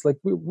 And it's just like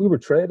we were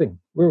trading.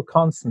 We were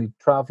constantly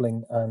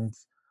traveling. And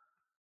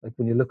like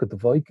when you look at the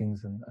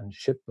Vikings and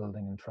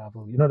shipbuilding and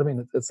travel, you know what I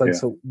mean? It's like,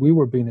 so we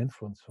were being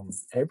influenced from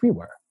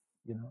everywhere,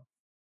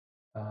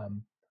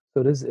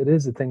 so it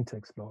is a thing to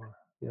explore.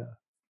 Yeah.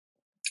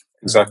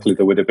 Exactly.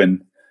 There would have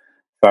been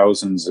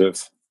thousands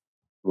of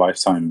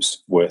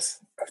lifetimes worth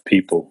of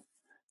people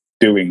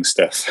doing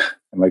stuff.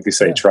 And like you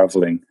say,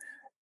 traveling,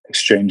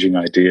 exchanging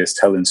ideas,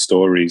 telling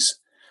stories.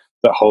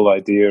 That whole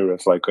idea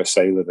of like a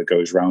sailor that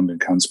goes around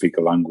and can't speak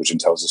a language and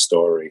tells a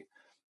story.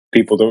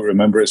 People don't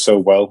remember it so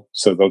well,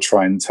 so they'll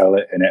try and tell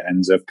it, and it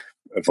ends up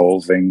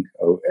evolving.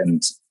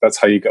 And that's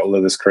how you get all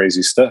of this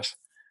crazy stuff.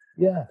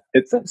 Yeah.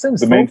 It's same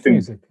as folk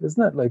music,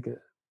 isn't it? Like,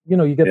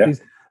 you get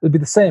these, it'd be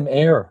the same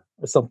air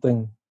or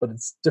something, but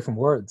it's different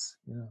words.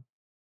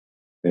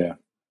 Yeah.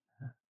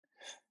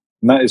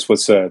 And that is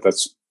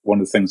that's one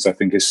of the things I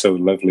think is so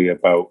lovely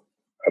about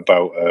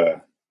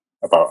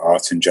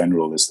art in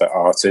general, is that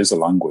art is a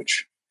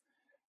language.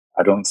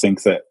 I don't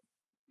think that,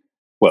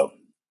 well,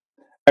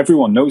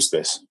 everyone knows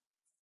this,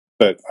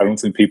 but I don't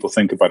think people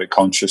think about it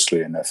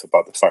consciously enough,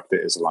 about the fact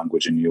that it is a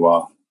language and you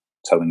are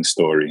telling a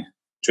story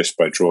just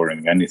by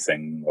drawing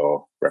anything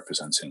or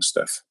representing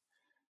stuff.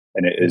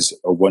 And it is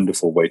a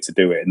wonderful way to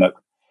do it.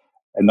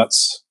 And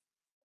that's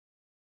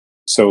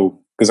so,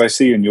 because I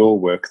see in your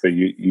work that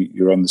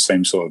you're on the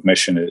same sort of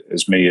mission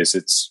as me, is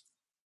it's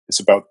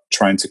about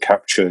trying to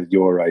capture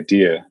your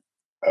idea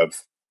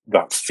of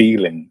that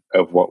feeling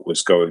of what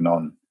was going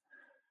on,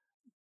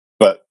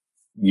 but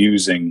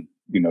using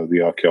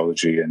the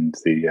archaeology and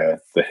the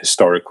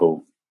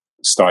historical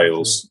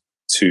styles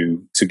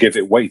to give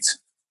it weight.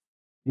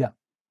 Yeah.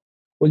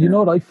 Well, you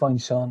know what I find,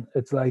 Seán?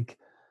 It's like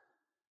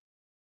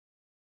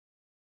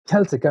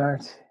Celtic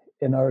art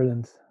in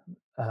Ireland,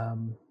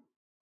 on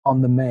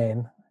the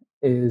main,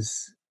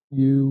 is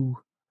you're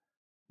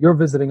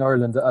visiting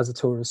Ireland as a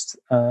tourist,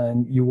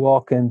 and you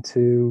walk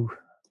into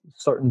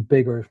certain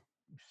bigger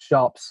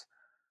shops,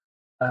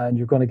 and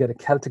you're going to get a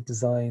Celtic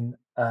design,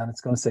 and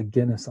it's going to say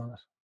Guinness on it,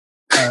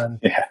 and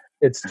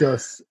it's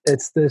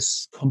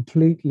this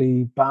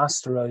completely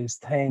bastardized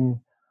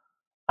thing,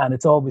 and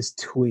it's always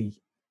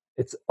twee.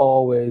 It's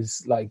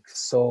always like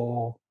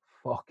so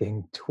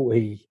fucking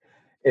twee.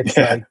 It's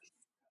like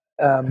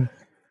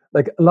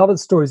a lot of the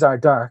stories are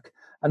dark,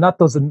 and that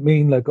doesn't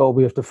mean like, oh,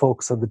 we have to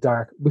focus on the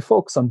dark. We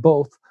focus on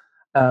both,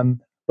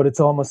 but it's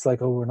almost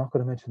like, oh, we're not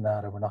going to mention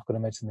that, or we're not going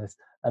to mention this,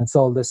 and it's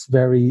all this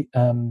very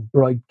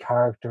bright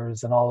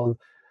characters and all.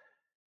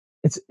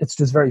 It's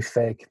just very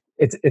fake.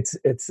 It's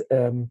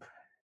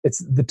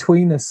the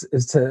tweeness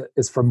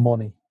is for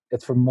money.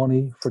 It's for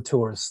money for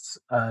tourists,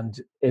 and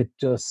it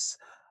just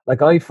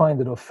like I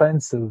find it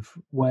offensive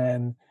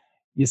when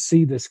you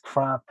see this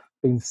crap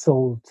being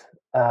sold,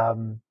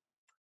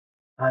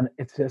 and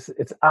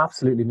it's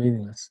absolutely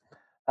meaningless.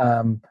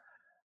 And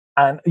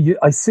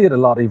I see it a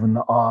lot even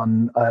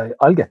on.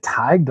 I'll get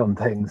tagged on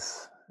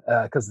things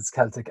because it's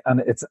Celtic,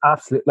 and it's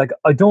absolute. Like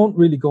I don't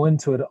really go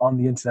into it on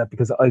the internet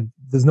because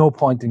there's no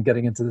point in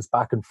getting into this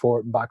back and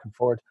forth and back and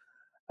forth.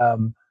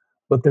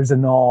 But there's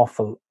an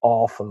awful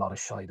lot of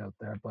shite out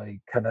there by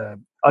kind of.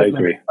 I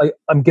agree.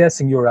 I'm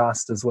guessing you're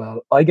asked as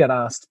well. I get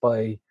asked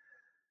by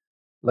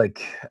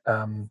like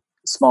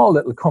small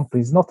little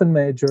companies, nothing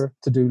major,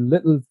 to do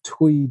little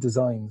twee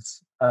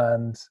designs,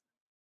 and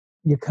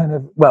you kind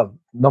of, well,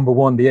 number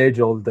one, the age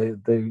old, they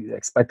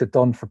expect it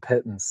done for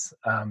pittance,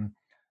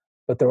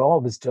 but they're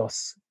always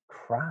just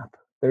crap.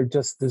 They're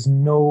just, there's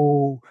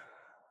no,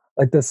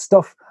 like the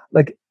stuff,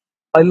 like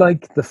I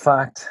like the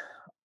fact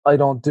I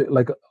don't do,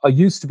 like I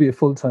used to be a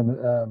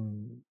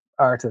full-time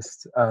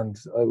artist, and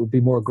I would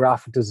be more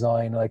graphic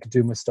design, I could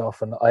do my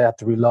stuff, and I had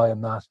to rely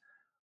on that.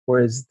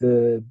 Whereas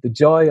the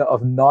joy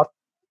of not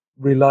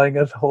relying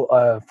it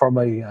for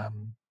my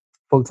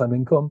full-time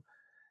income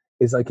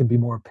is I can be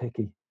more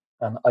picky,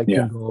 and I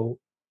can go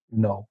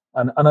no,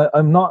 and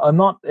I'm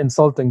not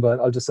insulting, but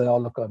I'll just say, oh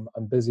look,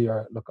 I'm busy,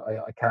 or look,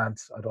 I can't,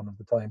 I don't have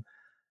the time.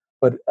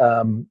 But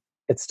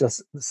it's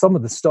just some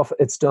of the stuff.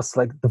 It's just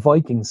like the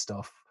Viking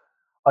stuff.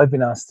 I've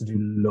been asked to do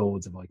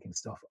loads of Viking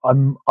stuff.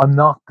 I'm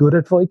not good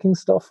at Viking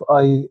stuff.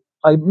 I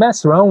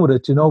mess around with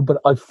it,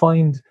 but I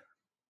find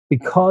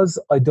because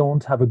I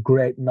don't have a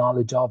great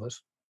knowledge of it,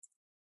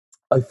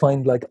 I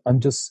find like I'm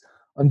just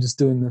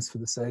doing this for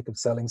the sake of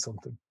selling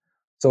something.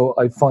 So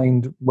I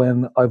find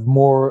when I've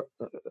more,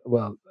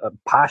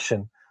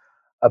 passion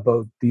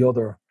about the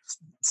other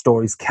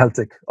stories,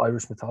 Celtic,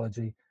 Irish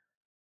mythology,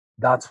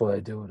 that's why I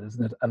do it,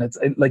 isn't it? And it's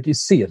like you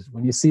see it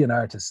when you see an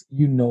artist,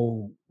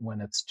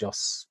 when it's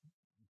just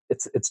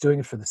it's doing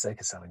it for the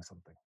sake of selling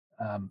something.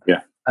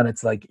 And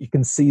it's like you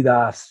can see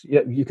that.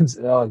 Yeah, you can.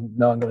 Oh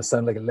no, I'm going to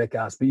sound like a lick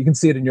ass, but you can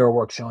see it in your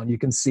work, Sean. You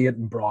can see it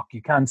in Brock.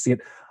 You can see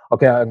it.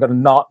 Okay, I'm going to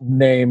not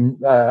name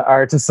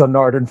artists on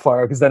Northern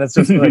Fire because then it's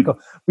just like. But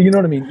you know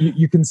what I mean.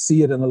 You can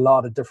see it in a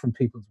lot of different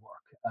people's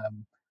work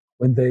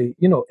when they,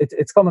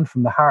 it's coming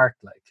from the heart,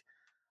 like,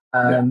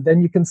 and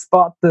then you can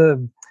spot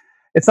the.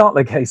 It's not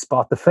like, hey,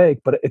 spot the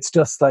fake, but it's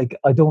just like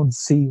I don't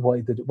see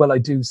why they do. Well, I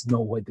do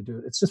know why they do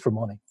it. It's just for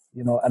money,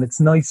 and it's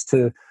nice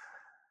to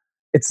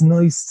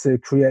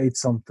create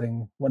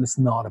something when it's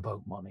not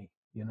about money.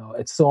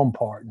 It's so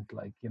important.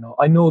 Like,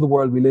 I know the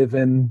world we live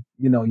in,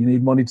 you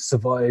need money to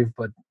survive,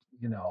 but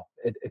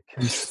it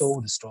can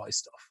so destroy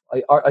stuff.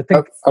 I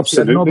think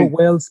absolutely. I don't know about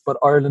Wales, but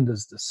Ireland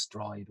is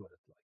destroyed with it.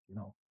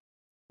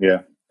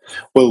 Yeah.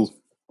 Well,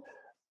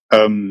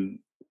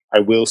 I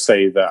will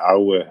say that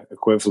our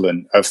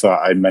equivalent of that,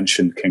 I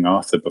mentioned King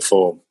Arthur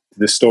before.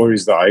 The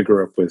stories that I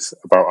grew up with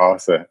about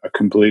Arthur are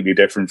completely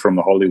different from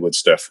the Hollywood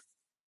stuff.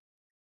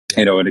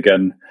 And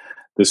again,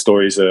 the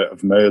stories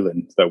of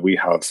Merlin that we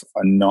have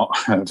are not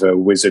of a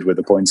wizard with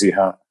a pointy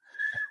hat.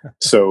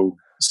 So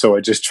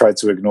I just tried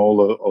to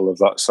ignore all of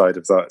that side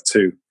of that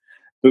too.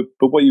 But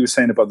what you were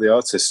saying about the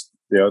artist,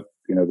 the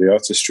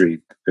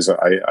artistry, because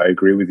I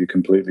agree with you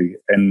completely.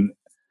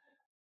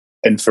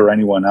 And for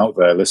anyone out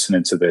there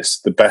listening to this,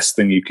 the best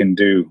thing you can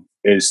do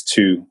is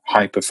to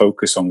hyper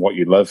focus on what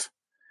you love.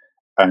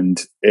 And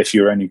if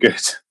you're any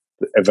good,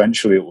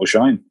 eventually it will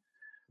shine.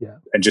 Yeah.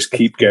 And just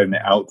keep getting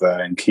it out there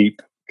and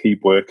keep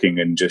working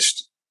and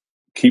just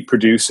keep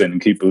producing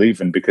and keep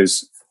believing,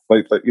 because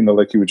like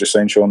you were just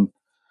saying, Sean,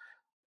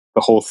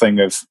 the whole thing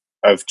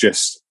of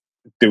just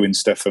doing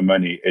stuff for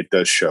money, it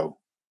does show.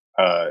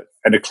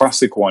 And a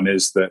classic one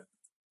is that,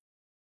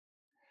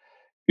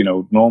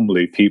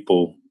 normally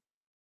people,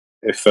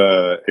 if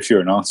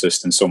you're an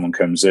artist and someone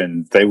comes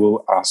in, they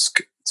will ask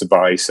to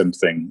buy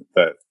something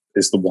that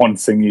is the one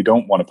thing you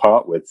don't want to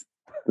part with,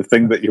 the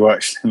thing that you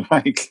actually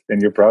like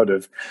and you're proud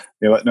of.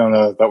 You're like,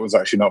 no, that was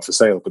actually not for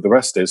sale. But the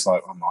rest is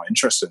like, I'm not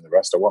interested in the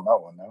rest. I want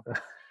that one now.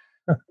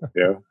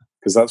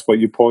 Because that's what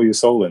you pour your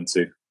soul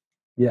into.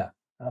 Yeah,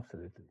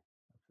 absolutely.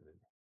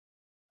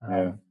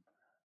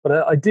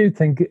 But I do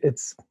think it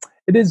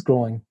is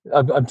growing.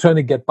 I'm trying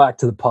to get back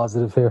to the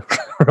positive here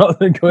rather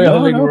than going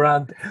on a big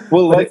rant.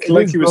 Well, like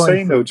you were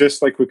saying, though,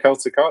 just like with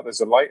Celtic art,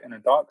 there's a light and a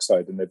dark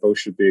side, and they both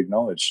should be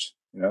acknowledged.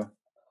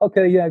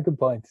 Okay, yeah, good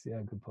point.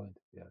 Yeah,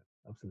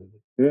 absolutely.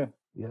 Yeah.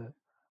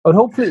 But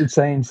hopefully it'll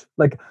change.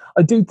 Like,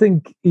 I do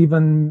think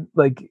even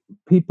like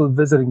people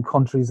visiting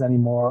countries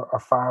anymore are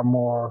far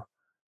more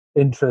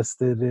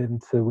interested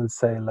into, we'll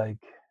say, like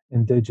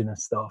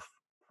indigenous stuff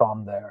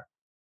from there,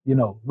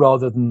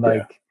 rather than Yeah,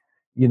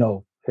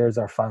 like, here's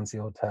our fancy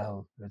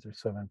hotel, there's your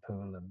swimming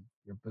pool and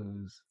your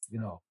booze.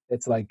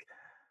 It's like,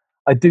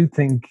 I do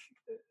think,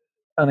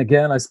 and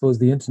again, I suppose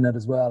the internet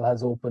as well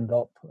has opened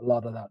up a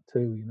lot of that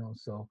too.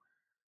 So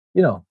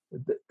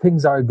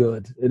things are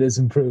good. It is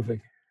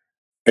improving.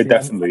 it See,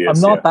 definitely I'm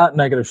is. not Yeah. that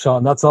negative,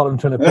 Sean. That's all I'm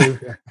trying to prove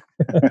here.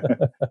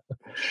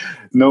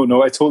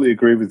 No, I totally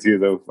agree with you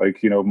though.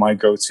 Like, my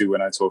go-to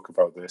when I talk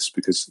about this,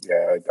 because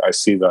I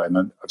see that, and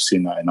I've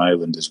seen that in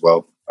Ireland as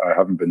well. I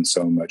haven't been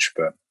so much,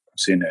 but I've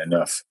seen it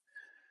enough.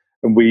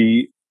 And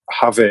we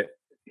have it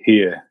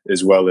here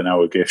as well in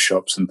our gift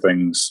shops and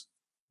things,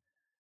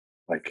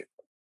 like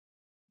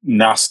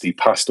nasty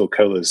pastel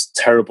colors,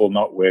 terrible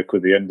knotwork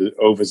with the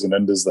overs and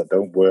unders that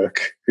don't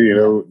work.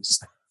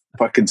 Just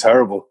fucking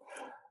terrible.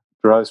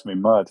 Drives me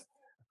mad.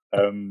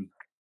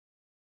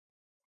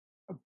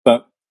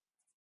 But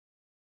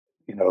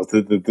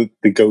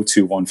the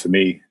go-to one for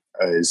me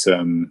is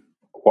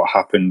what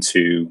happened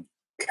to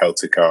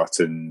Celtic art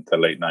in the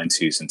late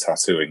 90s and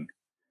tattooing.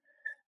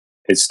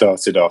 It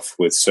started off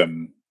with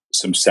some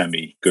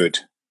semi-good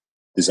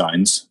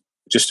designs,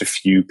 just a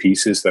few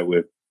pieces that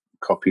were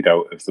copied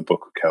out of the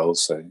Book of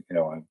Kells. So,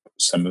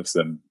 some of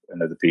them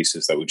and other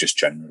pieces that were just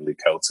generally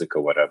Celtic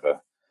or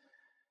whatever.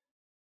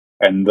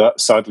 And that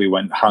sadly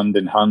went hand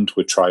in hand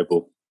with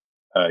tribal,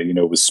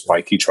 with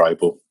spiky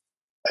tribal.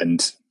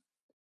 And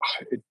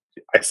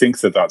I think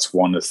that's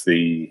one of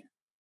the...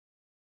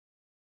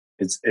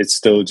 It's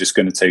still just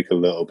going to take a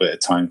little bit of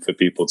time for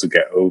people to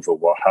get over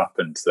what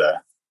happened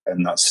there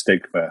and that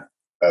stigma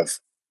of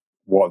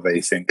what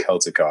they think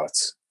Celtic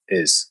art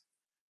is.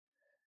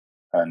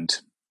 And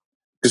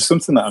because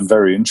something that I'm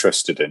very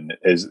interested in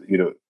is,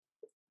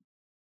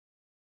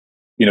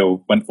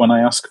 when I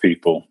ask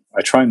people,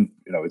 I try and,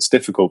 it's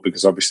difficult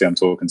because obviously I'm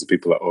talking to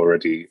people that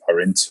already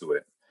are into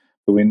it.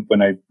 But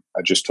when I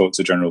just talk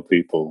to general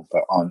people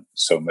that aren't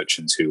so much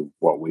into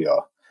what we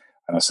are,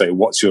 and I say,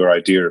 what's your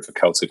idea of a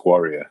Celtic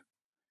warrior?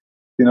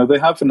 They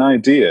have an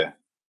idea,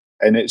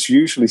 and it's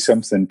usually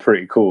something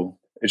pretty cool.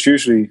 It's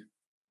usually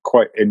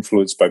quite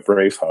influenced by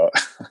Braveheart.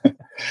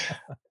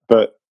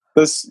 But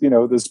there's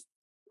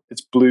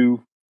it's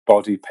blue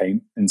body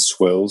paint in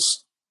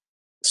swirls,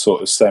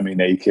 sort of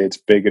semi-naked,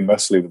 big and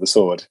muscly with a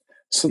sword.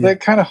 So they're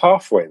kind of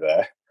halfway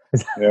there.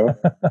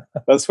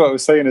 That's what I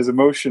was saying. Is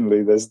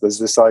emotionally, there's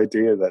this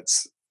idea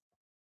there's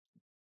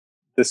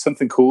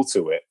something cool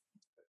to it.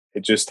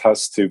 It just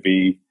has to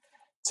be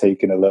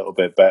taken a little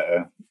bit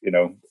better.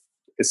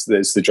 It's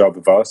the job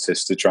of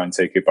artists to try and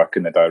take it back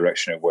in the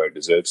direction of where it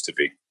deserves to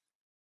be.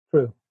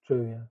 True,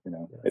 yeah.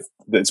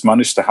 It's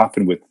managed to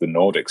happen with the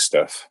Nordic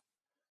stuff.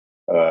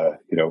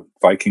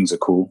 Vikings are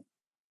cool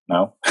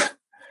now.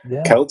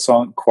 Yeah. Celts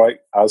aren't quite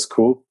as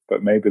cool,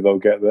 but maybe they'll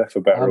get there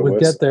for better or worse. We'll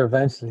get there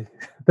eventually.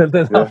 They'll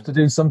have to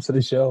do some sort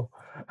of show.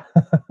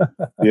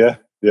 Yeah.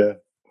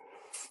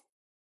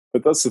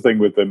 But that's the thing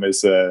with them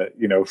is,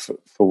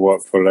 for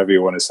whatever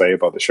you want to say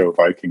about the show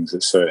Vikings,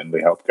 it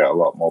certainly helped get a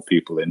lot more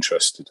people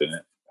interested in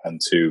it and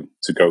to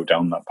go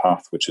down that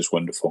path, which is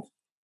wonderful.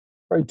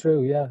 Very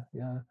true. Yeah.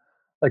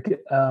 Like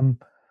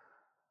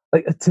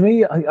to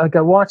me,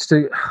 I watched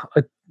it.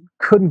 I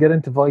couldn't get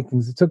into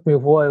Vikings. It took me a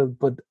while,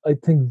 but I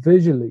think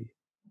visually,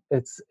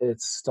 it's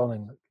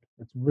stunning.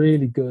 It's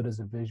really good as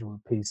a visual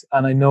piece.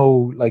 And I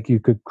know, like, you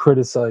could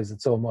criticize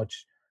it so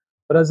much,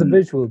 but as a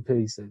visual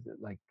piece, it's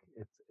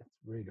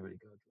really, really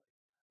good.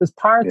 There's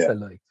parts I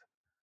liked,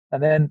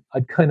 and then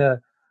I'd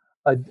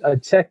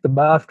check them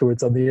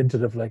afterwards on the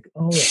internet, like,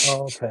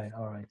 okay,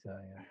 all right,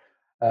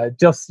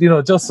 just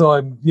so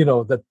I'm,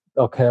 that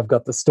okay, I've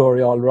got the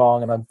story all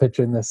wrong, and I'm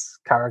picturing this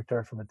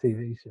character from a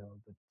TV show.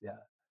 But yeah,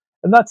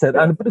 and that's it.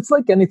 But it's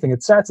like anything.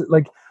 It starts at,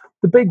 like,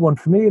 the big one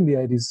for me in the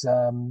 80s.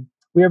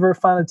 Were you ever a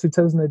fan of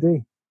 2000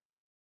 AD?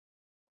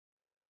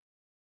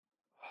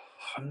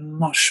 I'm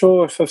not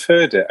sure if I've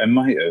heard it. I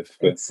might have.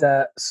 But it's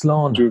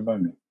Slán. Do you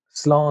remind me?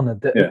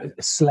 Slán.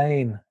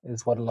 Slain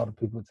is what a lot of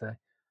people would say.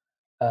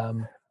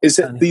 Is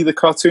it the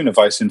cartoon of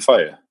Ice and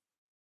Fire?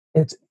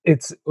 It's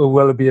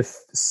well, it'd be a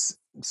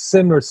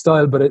similar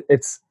style, but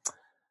it's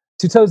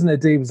 2000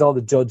 AD was all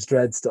the Judge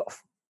Dredd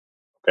stuff.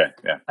 Okay,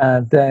 yeah.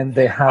 And then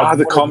they had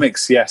the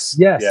comics. Yes.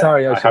 Yeah,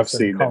 sorry, I have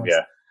seen them.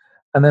 Yeah.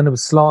 And then it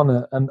was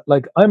Slánna, and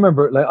like I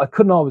remember, like I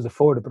couldn't always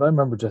afford it, but I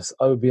remember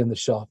I would be in the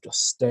shop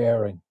just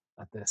staring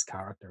at this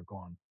character,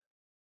 going,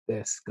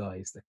 "This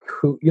guy's the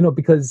cool,"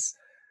 because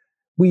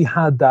we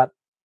had that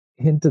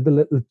hint of the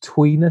little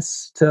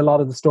tweeness to a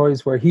lot of the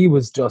stories where he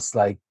was just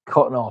like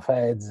cutting off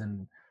heads,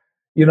 and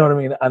you know what I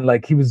mean, and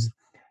like he was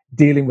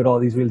dealing with all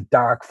these real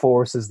dark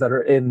forces that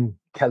are in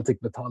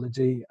Celtic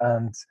mythology.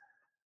 And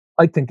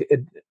I think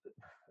it,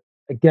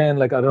 again,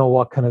 like, I don't know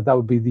what kind of, that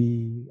would be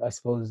the, I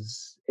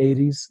suppose,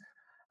 80s.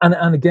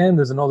 And again,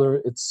 there's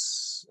another,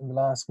 it's in the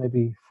last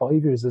maybe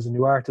 5 years, there's a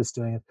new artist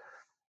doing it.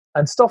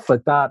 And stuff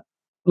like that,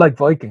 like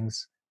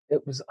Vikings,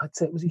 I'd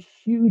say it was a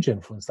huge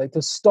influence. Like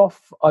the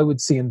stuff I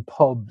would see in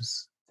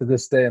pubs to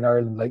this day in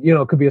Ireland, like, you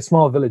know, it could be a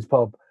small village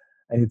pub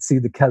and you'd see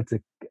the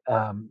Celtic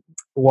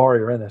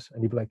warrior in it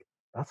and you'd be like,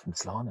 that's from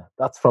Sláine.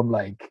 That's from,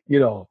 like, you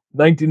know,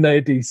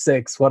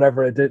 1996,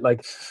 whatever it did.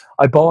 Like,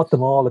 I bought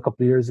them all a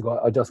couple of years ago.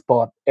 I just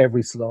bought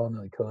every Sláine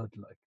I could.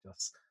 Like,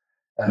 just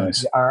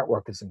nice. The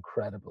artwork is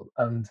incredible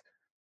and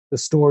the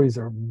stories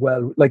are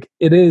like,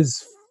 it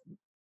is.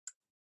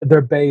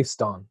 They're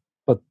based on,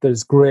 but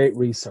there's great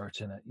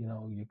research in it. You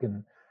know, you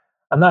can,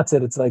 and that's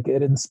it. It's like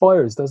it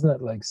inspires, doesn't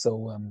it? Like,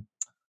 so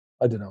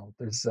I don't know.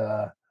 There's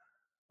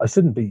I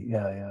shouldn't be.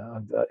 Yeah.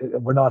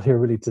 We're not here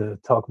really to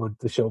talk about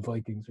the show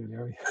Vikings, really,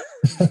 are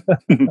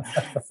we?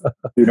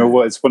 You know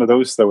what? It's one of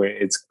those though.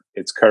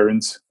 It's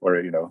current,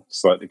 or, you know,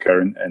 slightly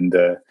current, and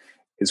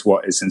it's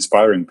what is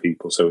inspiring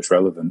people, so it's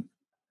relevant.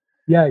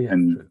 Yeah,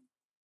 and true.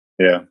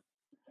 Yeah,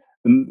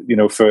 and you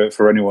know,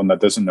 for anyone that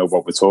doesn't know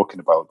what we're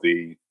talking about,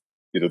 the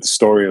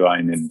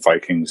storyline in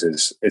Vikings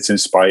it's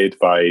inspired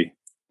by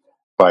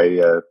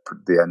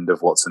the end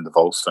of what's in the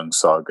Volsung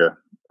saga,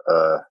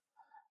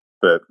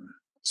 but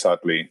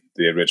sadly,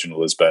 the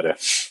original is better.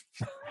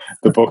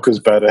 The book is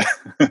better.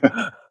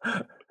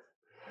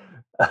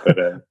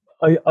 But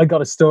I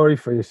got a story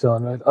for you,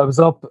 Sean. Right? I was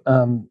up.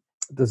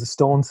 There's a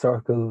stone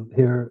circle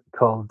here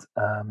called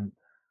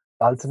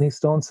Baltany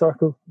Stone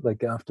Circle,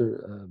 like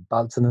after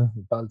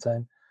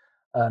Baltine,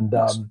 and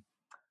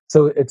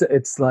so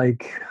it's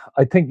like,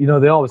 I think, you know,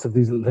 they always have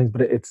these little things,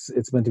 but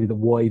it's meant to be the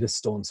widest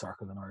stone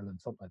circle in Ireland,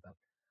 something like that.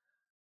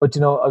 But,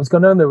 you know, I was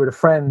going down there with a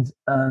friend,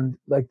 and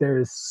like there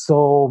is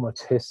so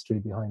much history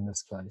behind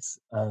this place.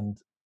 And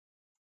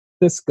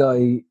this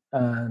guy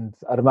and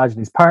I'd imagine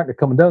his partner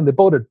coming down, they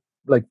both had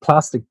like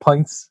plastic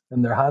pints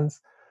in their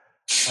hands,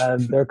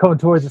 and they're coming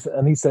towards us.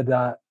 And he said,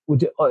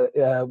 "Would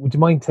you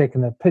mind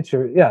taking a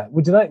picture? Yeah,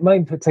 would you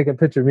mind taking a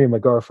picture of me and my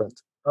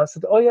girlfriend?" I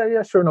said, "Oh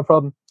yeah, sure, no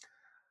problem."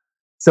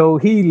 So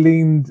he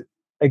leaned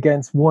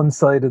against one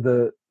side of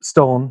the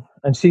stone,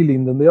 and she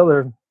leaned on the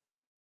other.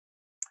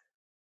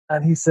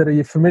 And he said, "Are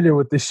you familiar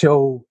with the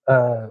show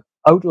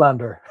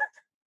Outlander?"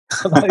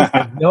 And I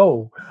said,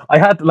 "No." I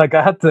had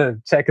to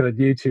check it on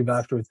YouTube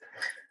afterwards.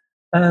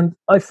 And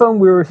I found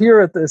we were here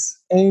at this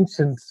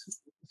ancient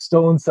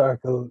stone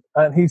circle,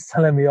 and he's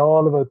telling me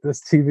all about this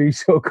TV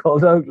show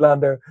called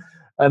Outlander,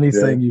 and he's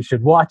saying you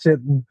should watch it.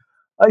 And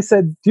I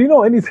said, "Do you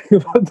know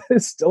anything about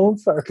this stone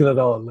circle at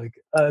all?" Like,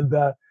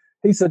 and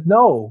he said,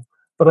 "No."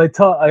 But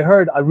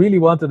I really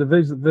wanted to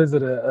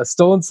visit a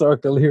stone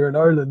circle here in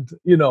Ireland,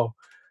 you know,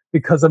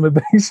 because I'm a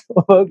big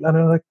show Outlander. And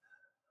I'm like,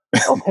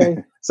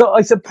 okay. So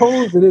I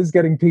suppose it is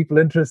getting people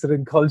interested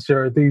in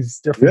culture, these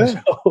different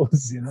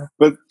shows, you know.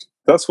 But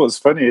that's what's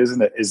funny,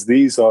 isn't it? Is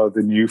these are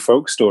the new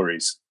folk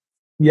stories.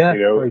 Yeah,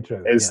 you know, very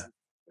true.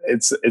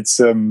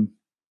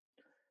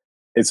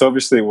 It's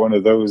obviously one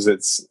of those.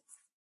 It's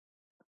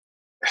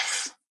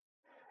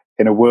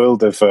in a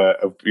world of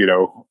you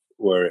know,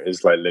 where it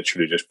is like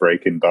literally just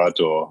Breaking Bad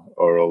or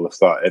all of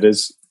that.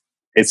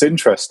 It's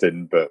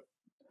interesting, but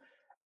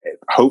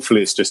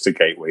hopefully it's just a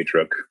gateway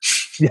drug.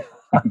 Yeah.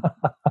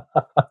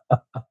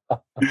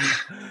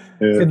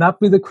 Can that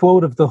be the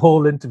quote of the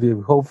whole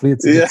interview? Hopefully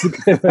it's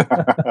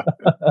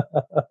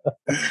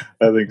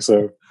I think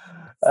so.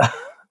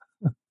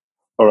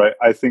 All right,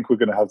 I think we're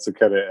going to have to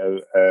cut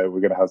it.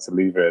 We're going to have to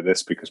leave it at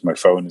this because my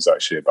phone is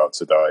actually about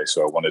to die.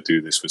 So I want to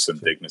do this with some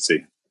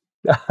dignity.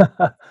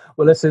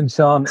 Well, listen,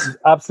 Sean, it's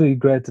absolutely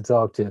great to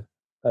talk to you.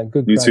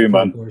 Good. You too,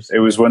 man. It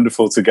was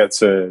wonderful to get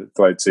to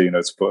put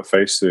a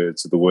face to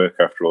the work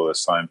after all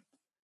this time.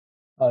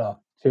 Oh, no.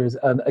 Cheers.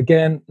 And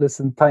again,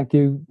 listen, thank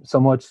you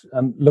so much.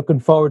 I'm looking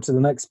forward to the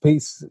next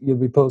piece you'll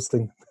be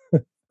posting.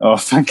 Oh,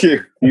 thank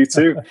you. You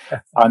too.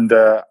 And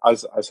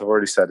as I've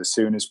already said, as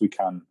soon as we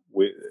can,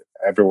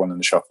 everyone in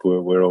the shop,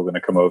 we're all going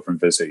to come over and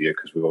visit you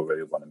because we all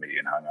really want to meet you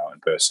and hang out in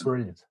person.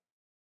 Brilliant.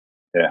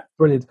 Yeah.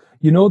 Brilliant.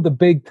 You know, the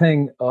big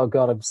thing, oh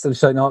God, I'm still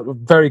shouting out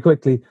very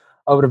quickly.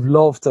 I would have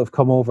loved to have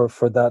come over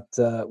for that,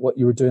 what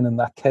you were doing in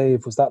that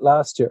cave. Was that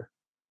last year?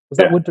 Was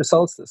that winter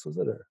solstice, was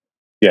it? Or?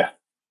 Yeah.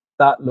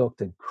 That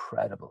looked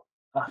incredible.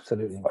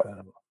 Absolutely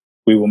incredible.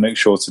 We will make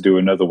sure to do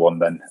another one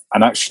then.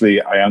 And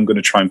actually, I am going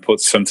to try and put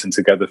something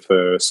together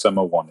for a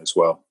summer one as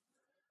well.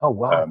 Oh,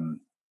 wow.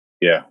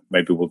 Yeah,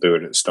 maybe we'll do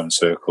it at Stone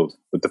Circle.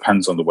 It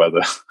depends on the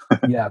weather.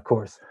 Yeah, of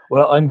course.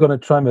 Well, I'm going to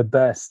try my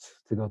best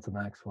to go to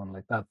the next one.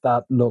 Like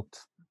that looked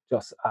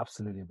just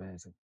absolutely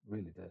amazing.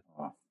 Really did.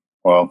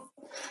 Well,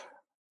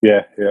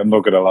 yeah, I'm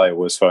not going to lie, it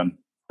was fun.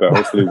 But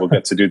hopefully we'll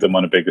get to do them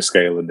on a bigger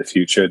scale in the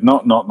future.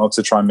 Not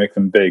to try and make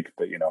them big,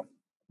 but, you know.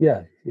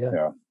 Yeah.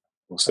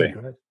 We'll see.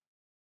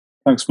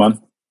 Thanks,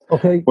 man.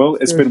 Okay. Well,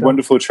 it's been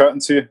wonderful chatting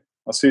to you.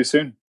 I'll see you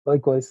soon.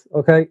 Likewise.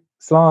 Okay.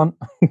 Slán.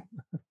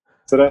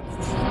 Ta-da.